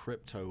fucking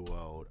crypto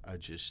world are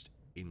just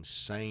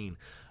insane.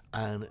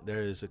 And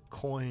there is a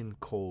coin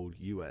called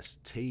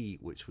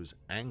UST, which was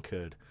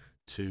anchored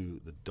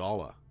to the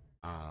dollar.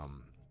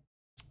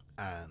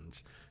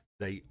 And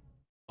they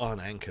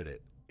unanchored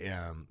it.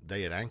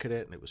 They had anchored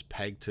it and it was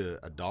pegged to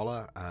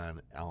 $1,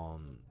 and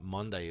on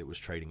Monday it was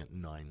trading at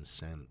 9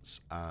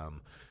 cents.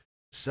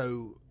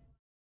 So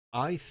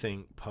I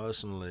think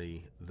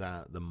personally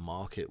that the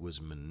market was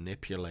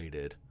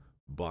manipulated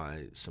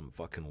by some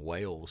fucking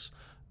whales,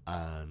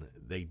 and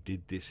they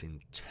did this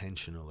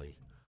intentionally.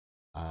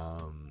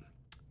 And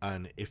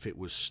if it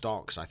was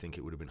stocks, I think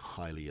it would have been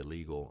highly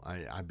illegal.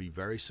 I'd be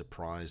very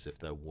surprised if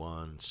there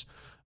weren't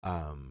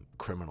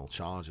criminal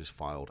charges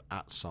filed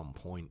at some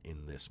point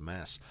in this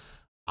mess.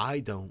 I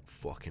don't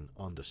fucking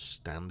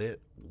understand it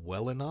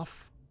well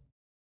enough.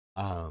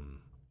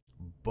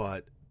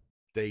 But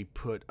they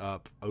put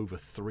up over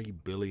 $3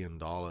 billion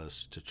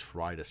to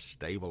try to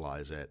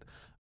stabilize it,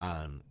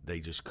 and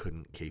they just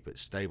couldn't keep it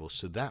stable.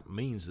 So that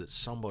means that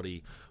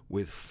somebody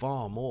with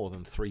far more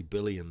than $3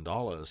 billion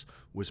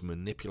was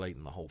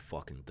manipulating the whole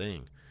fucking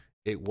thing.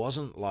 It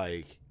wasn't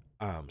like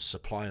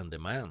supply and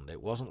demand.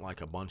 It wasn't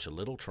like a bunch of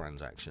little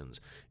transactions.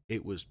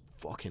 It was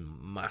fucking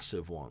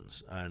massive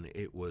ones, and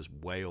it was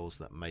whales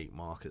that make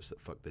markets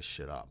that fuck this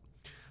shit up.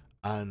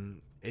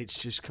 And it's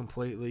just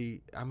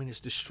completely, I mean, it's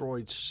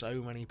destroyed so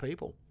many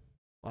people.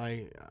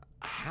 Like,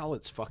 how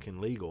it's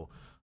fucking legal,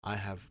 I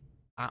have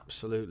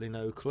absolutely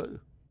no clue.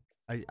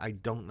 I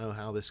don't know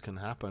how this can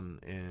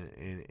happen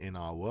in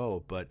our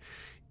world, but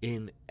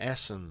in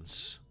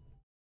essence,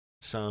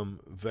 some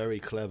very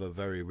clever,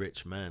 very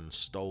rich men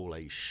stole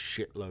a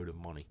shitload of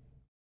money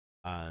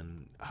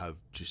and have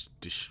just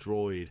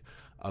destroyed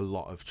a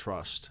lot of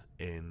trust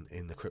in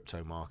the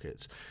crypto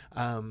markets.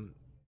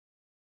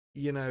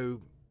 You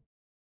know,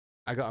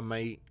 I got a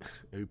mate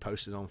who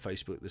posted on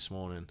Facebook this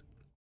morning.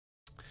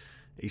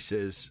 He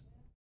says,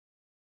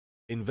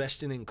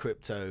 investing in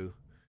crypto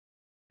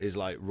is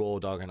like raw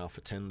dogging off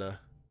a Tinder.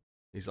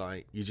 He's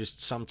like, you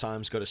just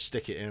sometimes got to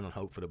stick it in and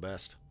hope for the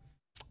best.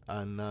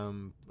 And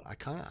I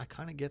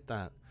kind of get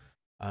that.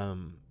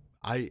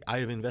 I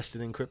have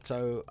invested in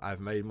crypto. I've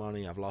made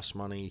money. I've lost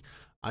money.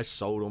 I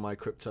sold all my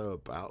crypto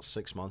about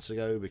 6 months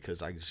ago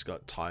because I just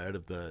got tired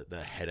of the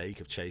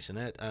headache of chasing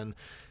it. And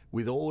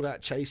with all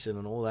that chasing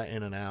and all that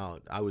in and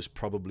out, I was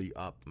probably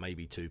up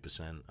maybe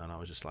 2%. And I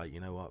was just like,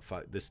 you know what?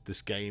 Fuck,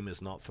 this game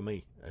is not for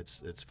me.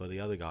 It's for the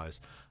other guys.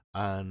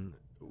 And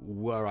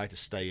were I to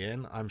stay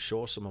in, I'm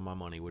sure some of my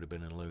money would have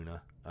been in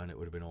Luna and it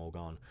would have been all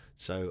gone.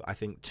 So I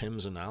think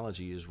Tim's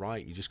analogy is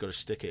right. You just got to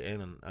stick it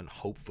in and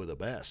hope for the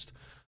best.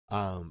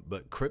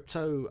 But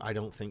crypto, I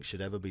don't think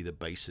should ever be the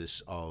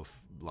basis of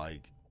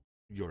like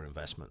your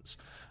investments.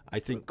 I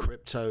think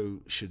crypto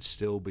should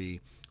still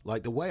be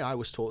like the way I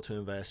was taught to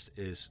invest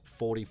is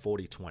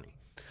 40-40-20.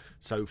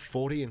 So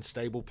 40 in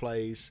stable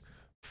plays,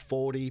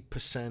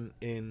 40%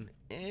 in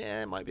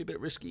it might be a bit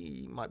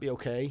risky, might be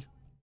okay,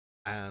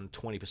 and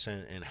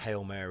 20% in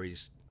Hail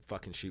Marys,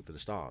 fucking shoot for the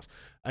stars.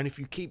 And if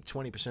you keep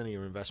 20% of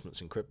your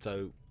investments in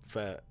crypto,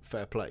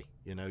 fair play,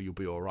 you know, you'll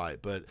be all right.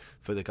 But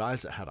for the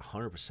guys that had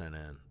 100%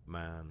 in,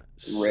 man,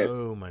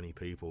 so many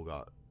people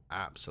got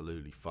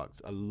absolutely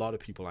fucked. A lot of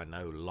people I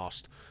know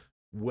lost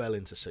well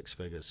into six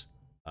figures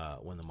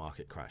when the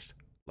market crashed.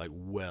 Like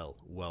well.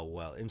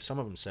 In some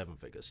of them, seven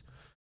figures.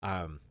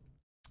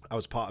 I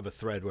was part of a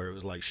thread where it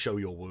was like, show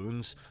your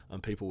wounds,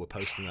 and people were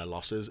posting their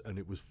losses, and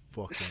it was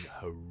fucking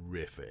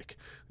horrific.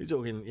 You're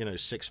talking, you know,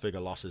 six-figure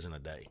losses in a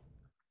day.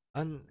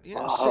 And, you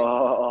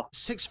know,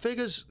 six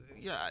figures,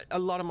 yeah, a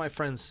lot of my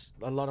friends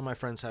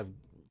have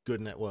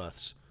good net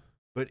worths.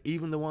 But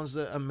even the ones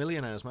that are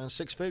millionaires, man,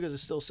 six figures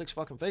is still six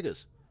fucking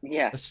figures.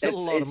 Yeah, it's still a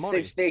lot of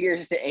money. 6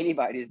 figures to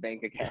anybody's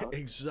bank account.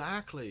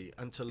 Exactly.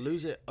 And to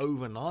lose it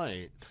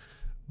overnight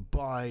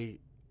by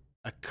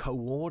a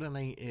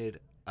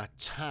coordinated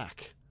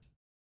attack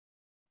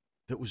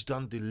that was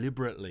done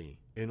deliberately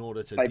in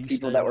order to by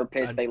people that were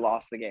pissed they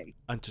lost the game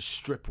and to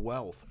strip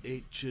wealth.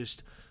 It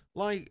just,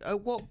 like,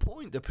 at what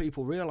point do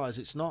people realize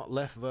it's not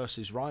left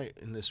versus right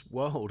in this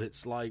world?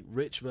 It's like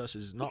rich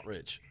versus not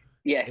rich.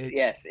 Yes,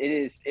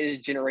 it is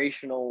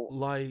generational,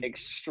 like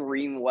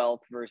extreme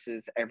wealth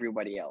versus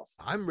everybody else.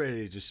 I'm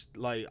ready to just,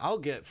 like, I'll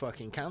get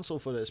fucking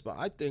canceled for this, but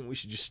I think we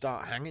should just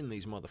start hanging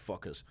these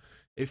motherfuckers.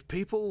 If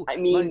people, I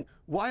mean, like,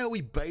 why are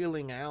we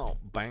bailing out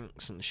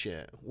banks and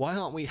shit? Why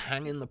aren't we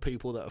hanging the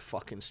people that are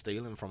fucking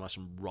stealing from us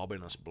and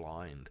robbing us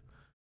blind?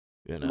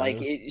 You know?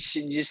 Like, it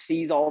should just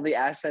seize all the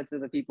assets of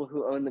the people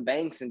who own the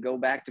banks and go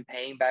back to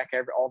paying back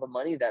all the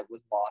money that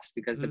was lost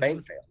because the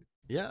bank failed.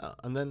 Yeah,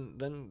 and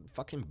then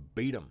fucking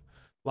beat them.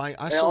 Like,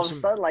 all of a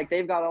sudden, like,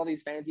 they've got all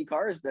these fancy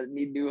cars that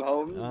need new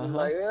homes. And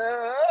like,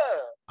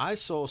 I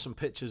saw some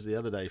pictures the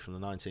other day from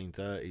the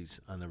 1930s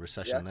and the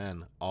recession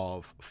then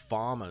of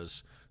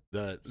farmers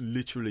that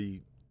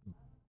literally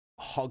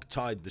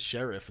hogtied the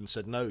sheriff and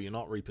said, no, you're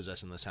not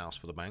repossessing this house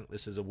for the bank.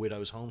 This is a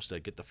widow's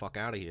homestead. Get the fuck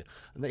out of here.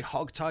 And they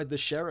hogtied the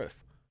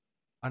sheriff.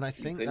 And I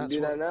think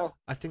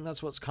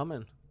that's what's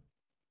coming.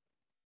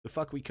 The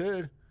fuck we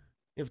could.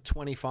 You have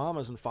 20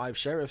 farmers and 5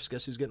 sheriffs.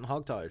 Guess who's getting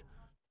hogtied?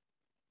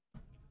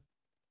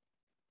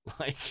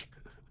 Like,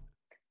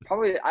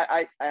 probably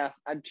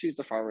I'd choose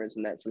the farmers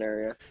in that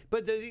scenario.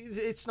 But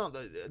it's not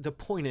the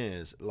point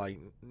is, like,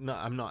 no,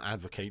 I'm not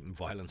advocating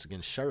violence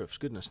against sheriffs.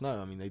 Goodness no.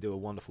 I mean, they do a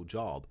wonderful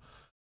job.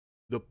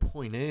 The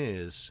point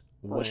is,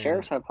 when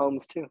sheriffs have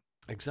homes too.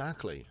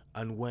 Exactly.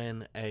 And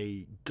when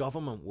a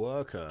government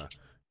worker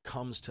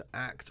comes to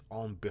act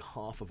on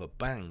behalf of a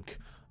bank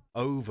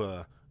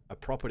over a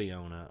property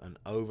owner and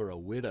over a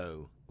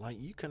widow, like,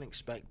 you can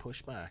expect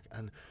pushback.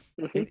 And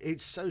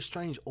it's so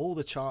strange. All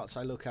the charts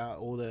I look at,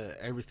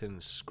 everything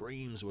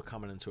screams we're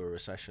coming into a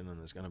recession and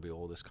there's going to be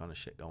all this kind of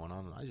shit going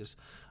on. And I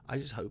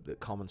just hope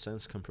that common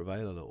sense can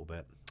prevail a little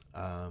bit.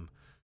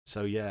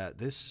 So yeah,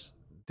 this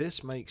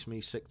makes me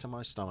sick to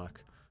my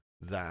stomach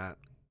that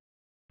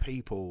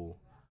people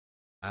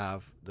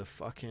have the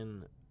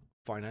fucking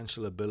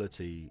financial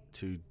ability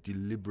to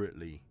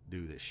deliberately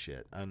do this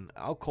shit. And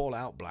I'll call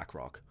out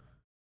BlackRock,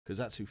 because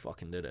that's who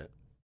fucking did it.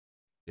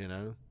 You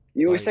know?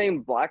 You were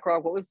saying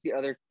BlackRock. What was the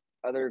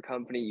other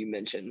company you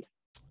mentioned?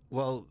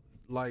 Well,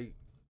 like,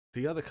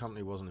 the other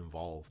company wasn't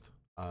involved.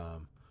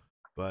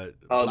 But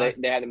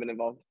they hadn't been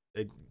involved.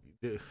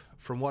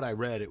 From what I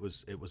read, it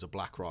was a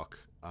BlackRock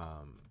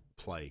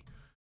play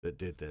that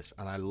did this,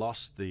 and I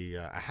lost the.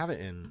 I have it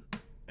in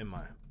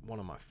one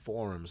of my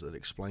forums that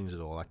explains it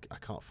all. I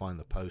can't find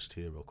the post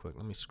here real quick.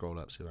 Let me scroll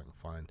up, see if I can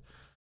find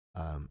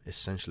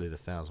essentially the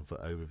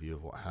 1,000-foot overview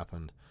of what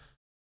happened.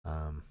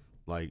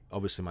 Like,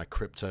 obviously my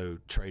crypto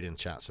trading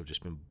chats have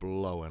just been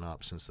blowing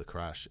up since the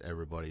crash.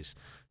 Everybody's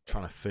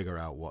trying to figure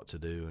out what to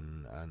do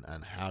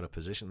and how to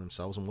position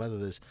themselves, and whether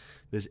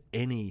there's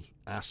any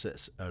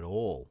assets at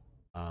all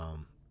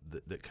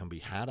that can be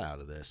had out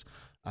of this.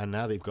 And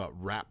now they've got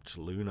wrapped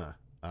Luna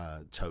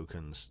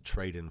tokens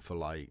trading for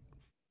like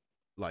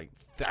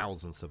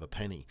thousandths of a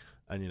penny.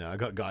 And, you know, I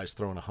got guys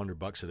throwing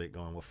 $100 at it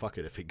going, well, fuck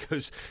it. If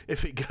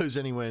it goes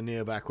anywhere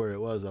near back where it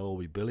was, they'll all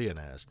be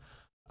billionaires.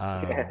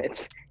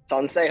 It's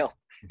on sale.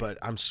 But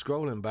I'm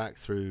scrolling back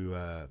through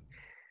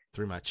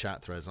my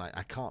chat threads, and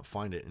I can't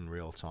find it in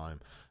real time.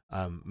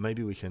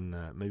 Maybe we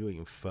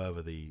can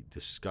further the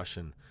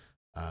discussion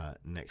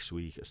next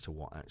week as to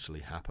what actually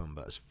happened.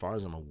 But as far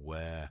as I'm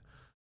aware,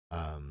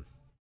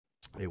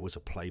 it was a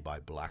play by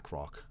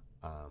BlackRock,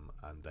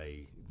 and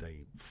they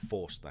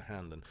forced the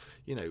hand. And,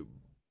 you know,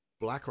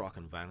 BlackRock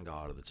and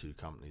Vanguard are the two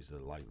companies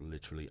that, like,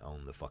 literally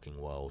own the fucking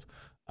world.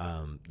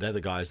 They're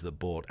the guys that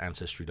bought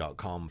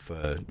Ancestry.com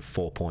for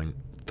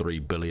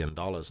 $4.3 billion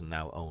and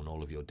now own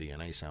all of your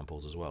DNA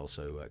samples as well.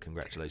 So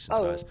congratulations,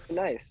 guys. Oh,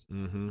 nice.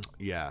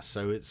 Yeah,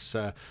 so it's,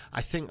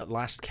 I think at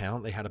last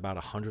count, they had about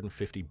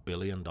 $150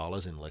 billion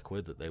in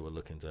liquid that they were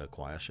looking to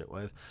acquire shit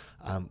with,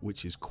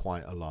 which is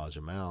quite a large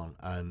amount.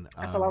 And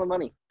that's a lot of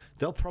money.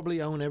 They'll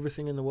probably own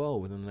everything in the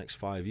world within the next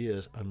 5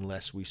 years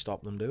unless we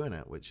stop them doing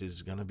it, which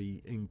is going to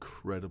be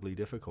incredibly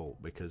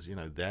difficult because, you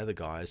know, they're the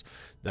guys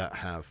that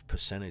have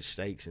percentage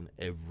stakes in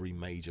every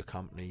major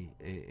company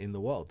in the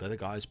world. They're the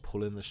guys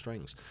pulling the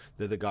strings.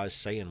 they're the guys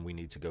saying we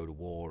need to go to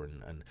war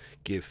and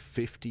give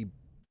 $50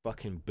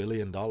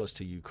 billion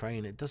to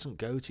Ukraine. It doesn't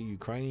go to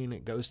Ukraine.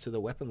 It goes to the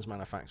weapons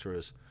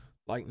manufacturers.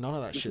 Like, none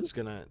of it's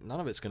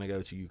gonna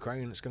go to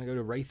Ukraine. It's gonna go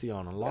to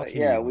Raytheon and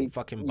Lockheed and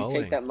fucking you Boeing.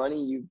 take that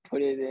money, you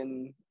put it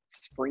in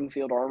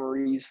Springfield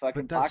Armory's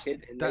fucking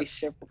pocket, and they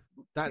ship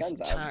that's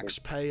guns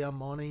taxpayer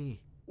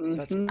money. Mm-hmm.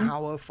 That's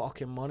our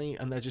fucking money,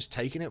 and they're just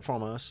taking it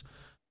from us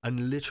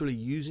and literally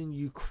using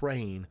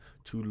Ukraine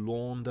to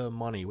launder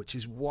money, which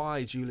is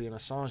why Julian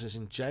Assange is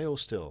in jail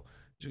still.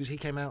 It's because he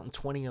came out in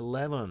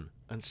 2011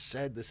 and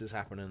said this is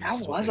happening.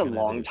 That was a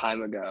long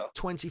time ago.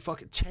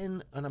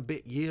 10 and a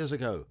bit years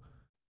ago.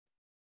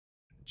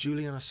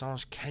 Julian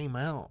Assange came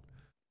out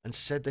and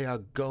said they are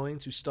going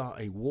to start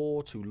a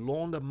war to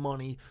launder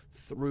money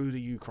through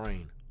the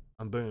Ukraine.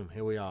 And boom,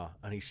 here we are.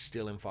 And he's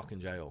still in fucking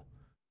jail.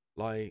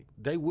 Like,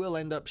 they will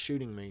end up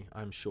shooting me,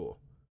 I'm sure.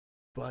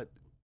 But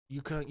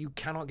you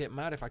cannot get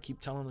mad if I keep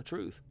telling the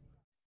truth.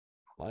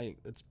 Like,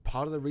 it's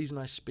part of the reason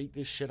I speak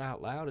this shit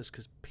out loud is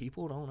because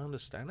people don't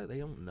understand it. They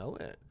don't know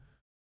it.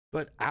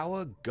 But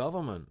our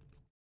government,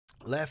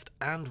 left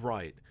and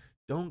right,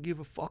 don't give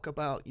a fuck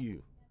about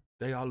you.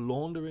 They are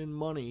laundering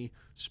money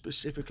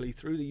specifically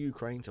through the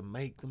Ukraine to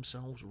make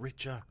themselves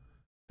richer.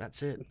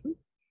 That's it.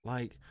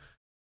 Like,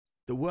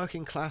 the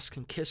working class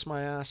can kiss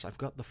my ass. I've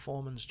got the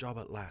foreman's job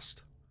at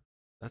last.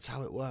 That's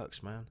how it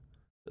works, man.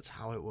 That's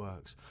how it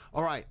works.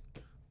 All right.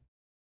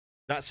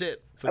 That's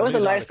it. That was a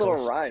nice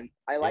little rhyme.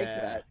 I like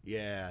that.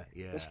 Yeah.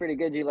 It was pretty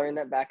good. You learned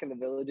that back in the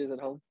villages at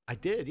home? I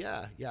did,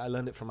 yeah. Yeah, I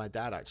learned it from my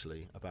dad,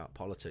 actually, about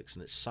politics.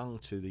 And it's sung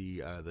to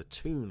the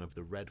tune of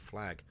the Red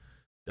Flag.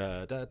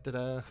 Da, da, da,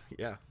 da.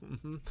 Yeah.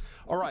 Mm-hmm.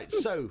 All right,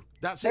 so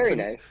that's Very it.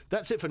 nice.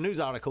 That's it for news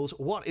articles.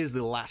 What is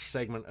the last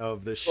segment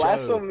of the show?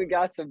 Last one we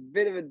got's a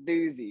bit of a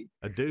doozy.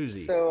 A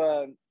doozy.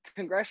 So,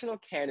 congressional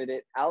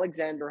candidate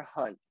Alexandra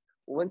Hunt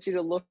wants you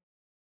to look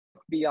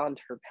beyond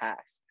her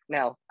past.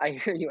 Now, I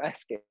hear you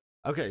asking.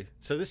 Okay,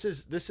 so this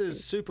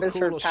is super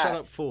cool or shut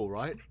up fool,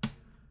 right?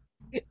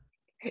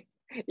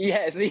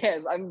 Yes,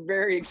 I'm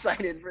very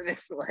excited for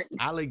this one.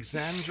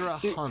 Alexandra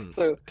Hunt,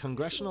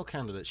 congressional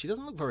candidate. She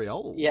doesn't look very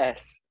old.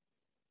 Yes.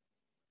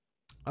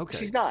 Okay.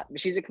 She's not.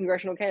 She's a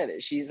congressional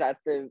candidate. She's at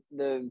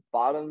the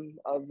bottom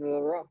of the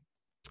row.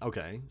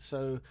 Okay,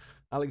 so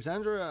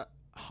Alexandra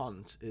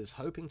Hunt is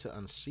hoping to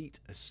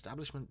unseat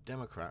establishment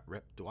Democrat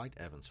Rep. Dwight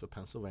Evans for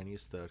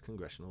Pennsylvania's 3rd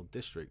Congressional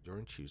District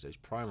during Tuesday's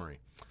primary.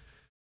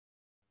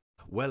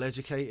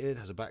 Well-educated,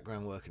 has a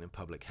background working in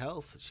public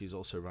health. She's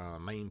also run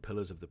on main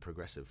pillars of the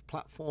progressive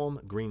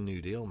platform, Green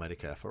New Deal,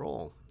 Medicare for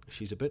All.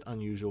 She's a bit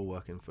unusual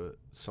working for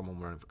someone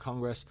running for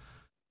Congress.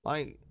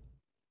 Like,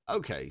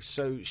 okay,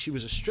 so she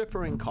was a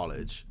stripper in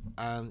college,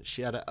 and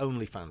she had an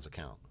OnlyFans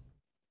account.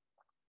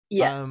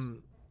 Yes.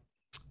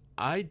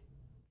 I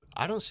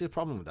don't see a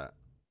problem with that.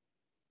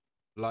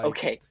 Like,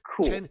 okay,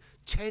 cool.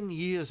 10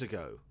 years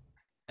ago,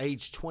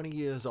 age 20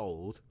 years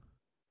old,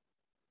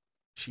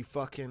 she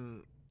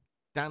fucking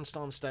danced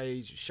on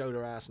stage, showed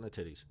her ass and her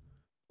titties.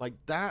 Like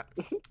that,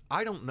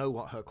 I don't know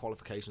what her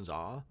qualifications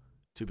are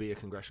to be a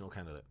congressional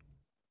candidate.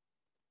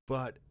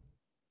 But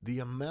the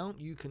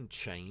amount you can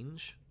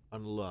change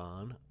and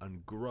learn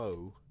and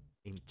grow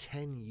in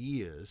 10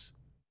 years...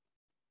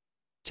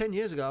 10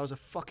 years ago, I was a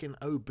fucking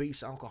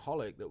obese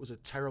alcoholic that was a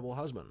terrible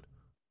husband.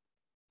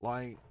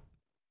 Like,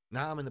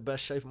 now I'm in the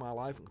best shape of my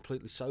life and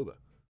completely sober.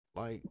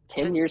 Like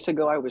 10 years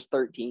ago, I was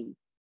 13.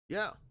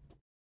 Yeah.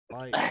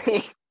 Like...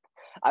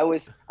 I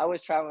was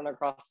traveling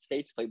across the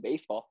state to play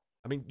baseball.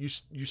 I mean, you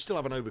still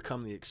haven't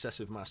overcome the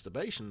excessive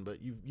masturbation, but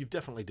you've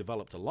definitely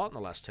developed a lot in the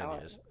last 10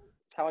 years.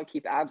 That's how I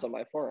keep abs on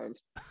my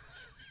forearms.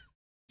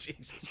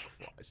 Jesus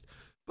Christ.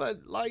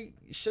 But, like,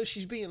 so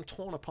she's being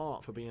torn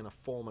apart for being a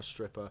former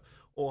stripper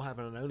or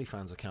having an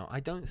OnlyFans account.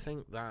 I don't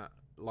think that,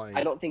 like...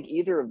 I don't think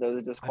either of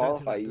those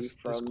disqualify you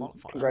from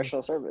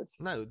congressional service.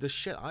 No, the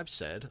shit I've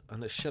said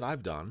and the shit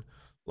I've done...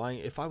 Like,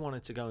 if I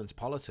wanted to go into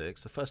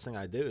politics, the first thing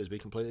I do is be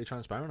completely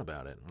transparent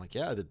about it. I'm like,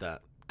 yeah, I did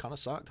that. Kind of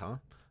sucked, huh?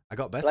 I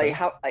got better.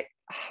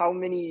 How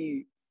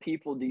many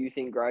people do you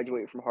think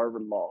graduate from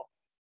Harvard Law?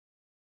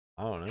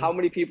 I don't know. How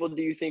many people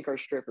do you think are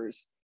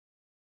strippers?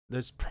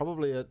 There's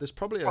probably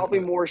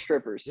more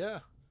strippers.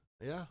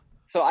 Yeah.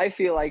 So I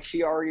feel like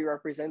she already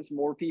represents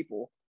more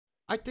people.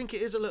 I think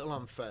it is a little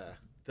unfair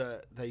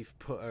that they've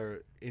put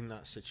her in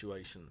that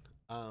situation.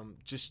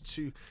 Just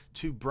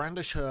to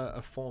brandish her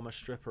a former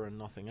stripper and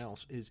nothing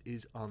else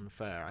is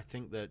unfair. I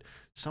think that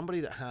somebody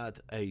that had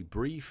a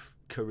brief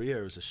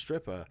career as a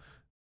stripper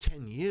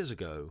 10 years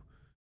ago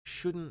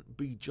shouldn't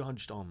be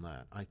judged on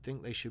that. I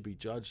think they should be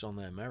judged on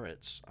their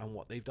merits and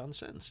what they've done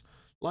since.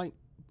 Like,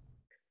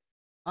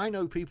 I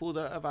know people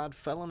that have had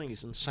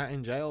felonies and sat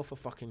in jail for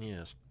fucking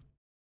years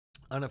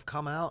and have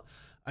come out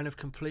and have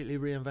completely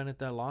reinvented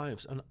their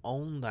lives and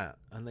owned that.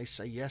 And they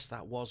say, yes,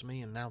 that was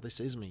me and now this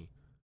is me.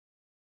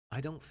 I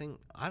don't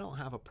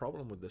have a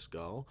problem with this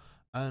girl.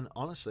 And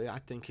honestly, I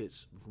think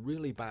it's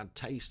really bad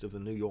taste of the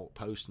New York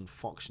Post and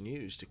Fox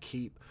News to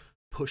keep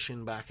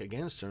pushing back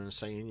against her and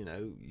saying, you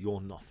know, you're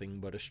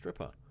nothing but a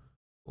stripper.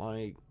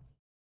 Like,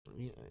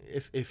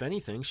 if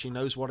anything, she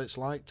knows what it's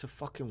like to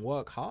fucking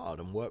work hard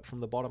and work from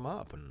the bottom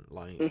up and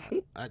like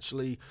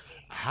actually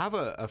have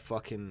a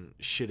fucking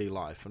shitty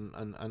life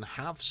and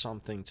have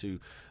something to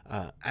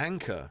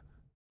anchor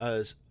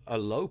as a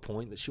low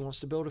point that she wants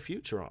to build a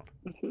future on.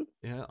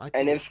 Yeah, I think...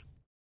 And if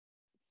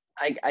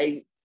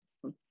I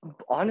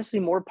honestly,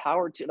 more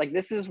power to, like,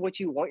 this is what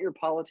you want your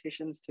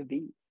politicians to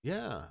be.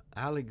 Yeah,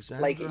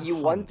 Alexandra like you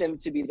Hunt. Want them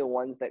to be the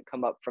ones that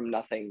come up from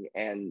nothing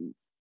and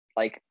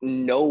like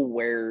know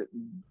where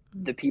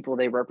the people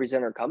they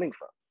represent are coming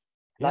from.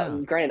 Yeah.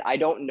 Granted, I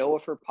don't know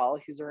if her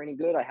policies are any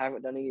good. I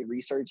haven't done any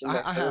research into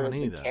her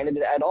as a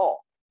candidate at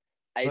all.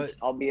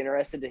 I'll be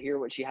interested to hear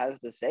what she has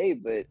to say,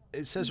 but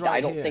it says right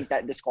I don't here, think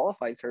that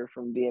disqualifies her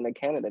from being a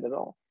candidate at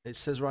all. It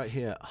says right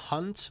here,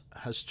 Hunt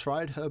has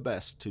tried her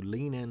best to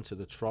lean into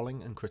the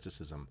trolling and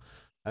criticism.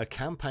 Her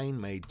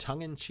campaign made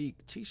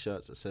tongue-in-cheek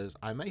t-shirts that says,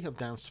 "I may have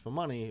danced for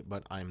money,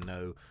 but I'm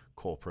no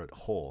corporate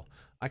whore."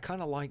 I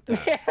kind of like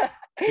that. Yeah,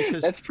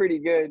 because, that's pretty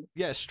good.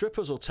 Yeah,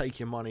 strippers will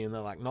take your money and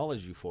they'll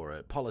acknowledge you for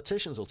it.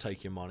 Politicians will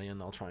take your money and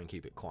they'll try and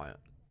keep it quiet.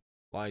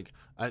 Like,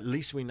 at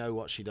least we know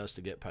what she does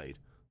to get paid.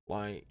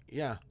 Like,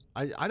 yeah,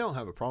 I don't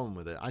have a problem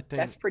with it. I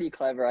think that's pretty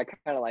clever. I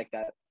kind of like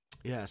that.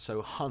 Yeah,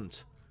 so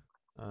Hunt.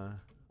 Oh,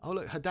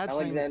 look, her dad's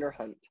Alexander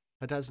Hunt.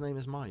 Her dad's name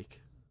is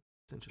Mike.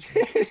 It's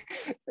interesting.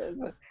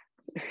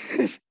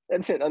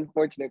 That's an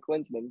unfortunate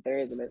coincidence there,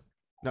 isn't it?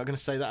 Not going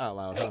to say that out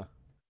loud, huh?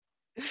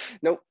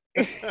 Nope.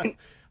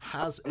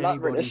 Has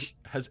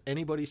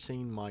anybody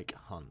seen Mike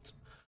Hunt?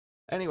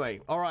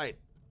 Anyway, all right.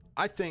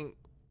 I think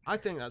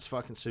that's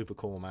fucking super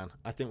cool, man.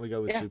 I think we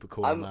go with super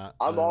cool on that.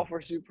 I'm all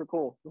for super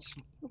cool.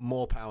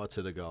 More power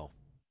to the girl.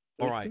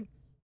 All right.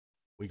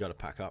 We got to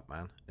pack up,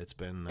 man. It's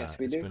been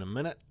been a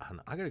minute,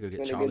 and I gotta go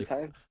get Charlie.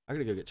 I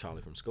gotta go get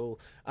Charlie from school.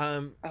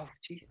 Oh,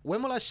 jeez.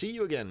 When will I see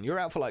you again? You're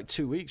out for like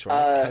 2 weeks,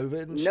 right?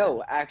 COVID. And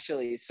no,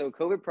 actually. So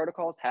COVID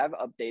protocols have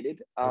updated.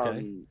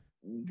 Okay.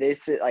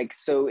 This is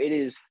so it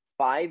is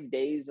 5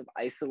 days of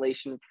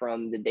isolation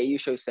from the day you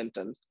show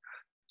symptoms.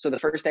 So the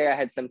first day I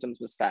had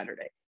symptoms was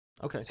Saturday.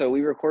 Okay. So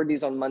we record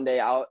these on Monday.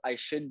 I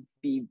should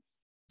be.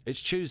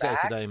 It's Tuesday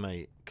today,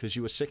 mate, because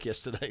you were sick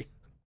yesterday.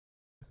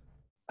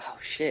 Oh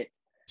shit.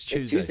 It's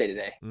Tuesday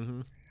today.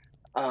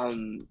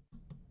 Mm-hmm.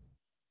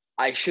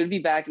 I should be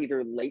back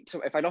either late.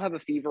 So if I don't have a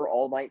fever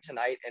all night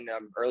tonight and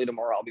early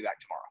tomorrow, I'll be back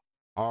tomorrow.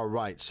 All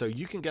right. So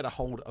you can get a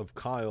hold of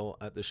Kyle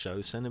at the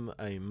show. Send him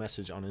a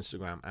message on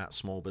Instagram at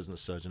Small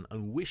Business Surgeon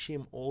and wish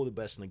him all the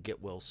best and a get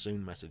well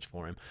soon message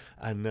for him.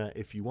 And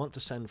if you want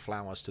to send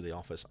flowers to the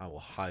office, I will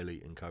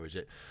highly encourage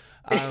it.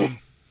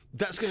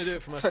 That's going to do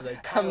it from us today.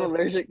 Kyle, I'm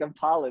allergic to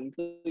pollen,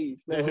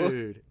 please. No.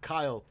 Dude,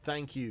 Kyle,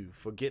 thank you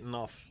for getting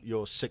off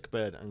your sick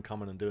bed and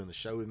coming and doing the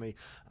show with me.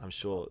 I'm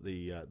sure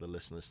the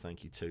listeners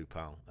thank you too,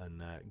 pal.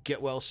 And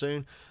get well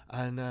soon.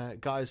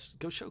 And guys,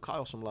 go show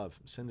Kyle some love.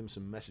 Send him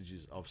some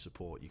messages of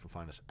support. You can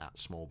find us at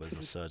Small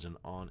Business Surgeon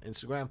on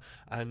Instagram.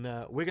 And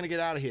we're going to get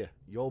out of here.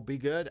 Y'all be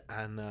good.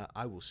 And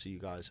I will see you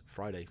guys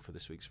Friday for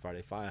this week's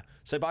Friday Fire.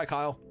 Say bye,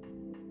 Kyle.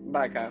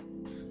 Bye, Kyle.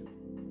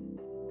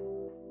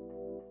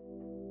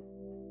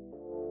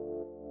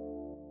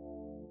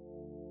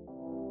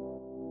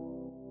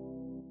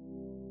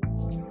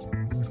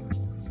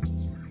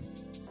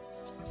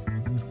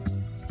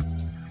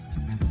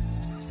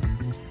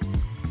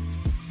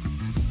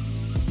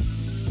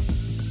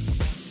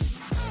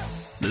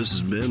 This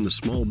has been the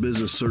Small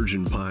Business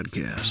Surgeon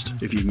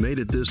Podcast. If you've made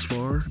it this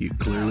far, you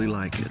clearly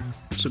like it.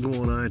 So go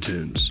on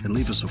iTunes and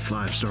leave us a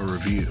 5-star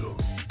review.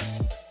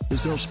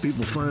 This helps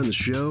people find the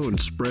show and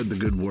spread the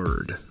good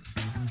word.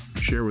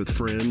 Share with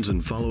friends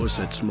and follow us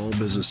at Small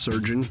Business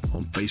Surgeon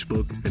on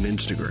Facebook and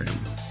Instagram.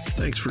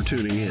 Thanks for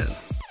tuning in,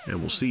 and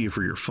we'll see you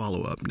for your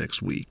follow-up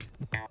next week.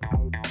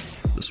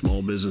 The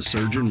Small Business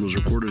Surgeon was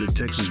recorded at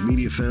Texas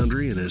Media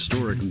Foundry in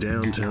historic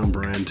downtown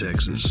Bryan,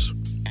 Texas.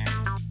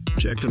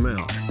 Check them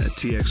out at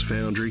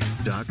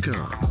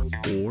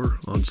txfoundry.com or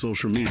on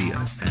social media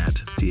at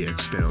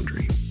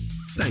txfoundry.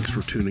 Thanks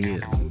for tuning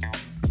in.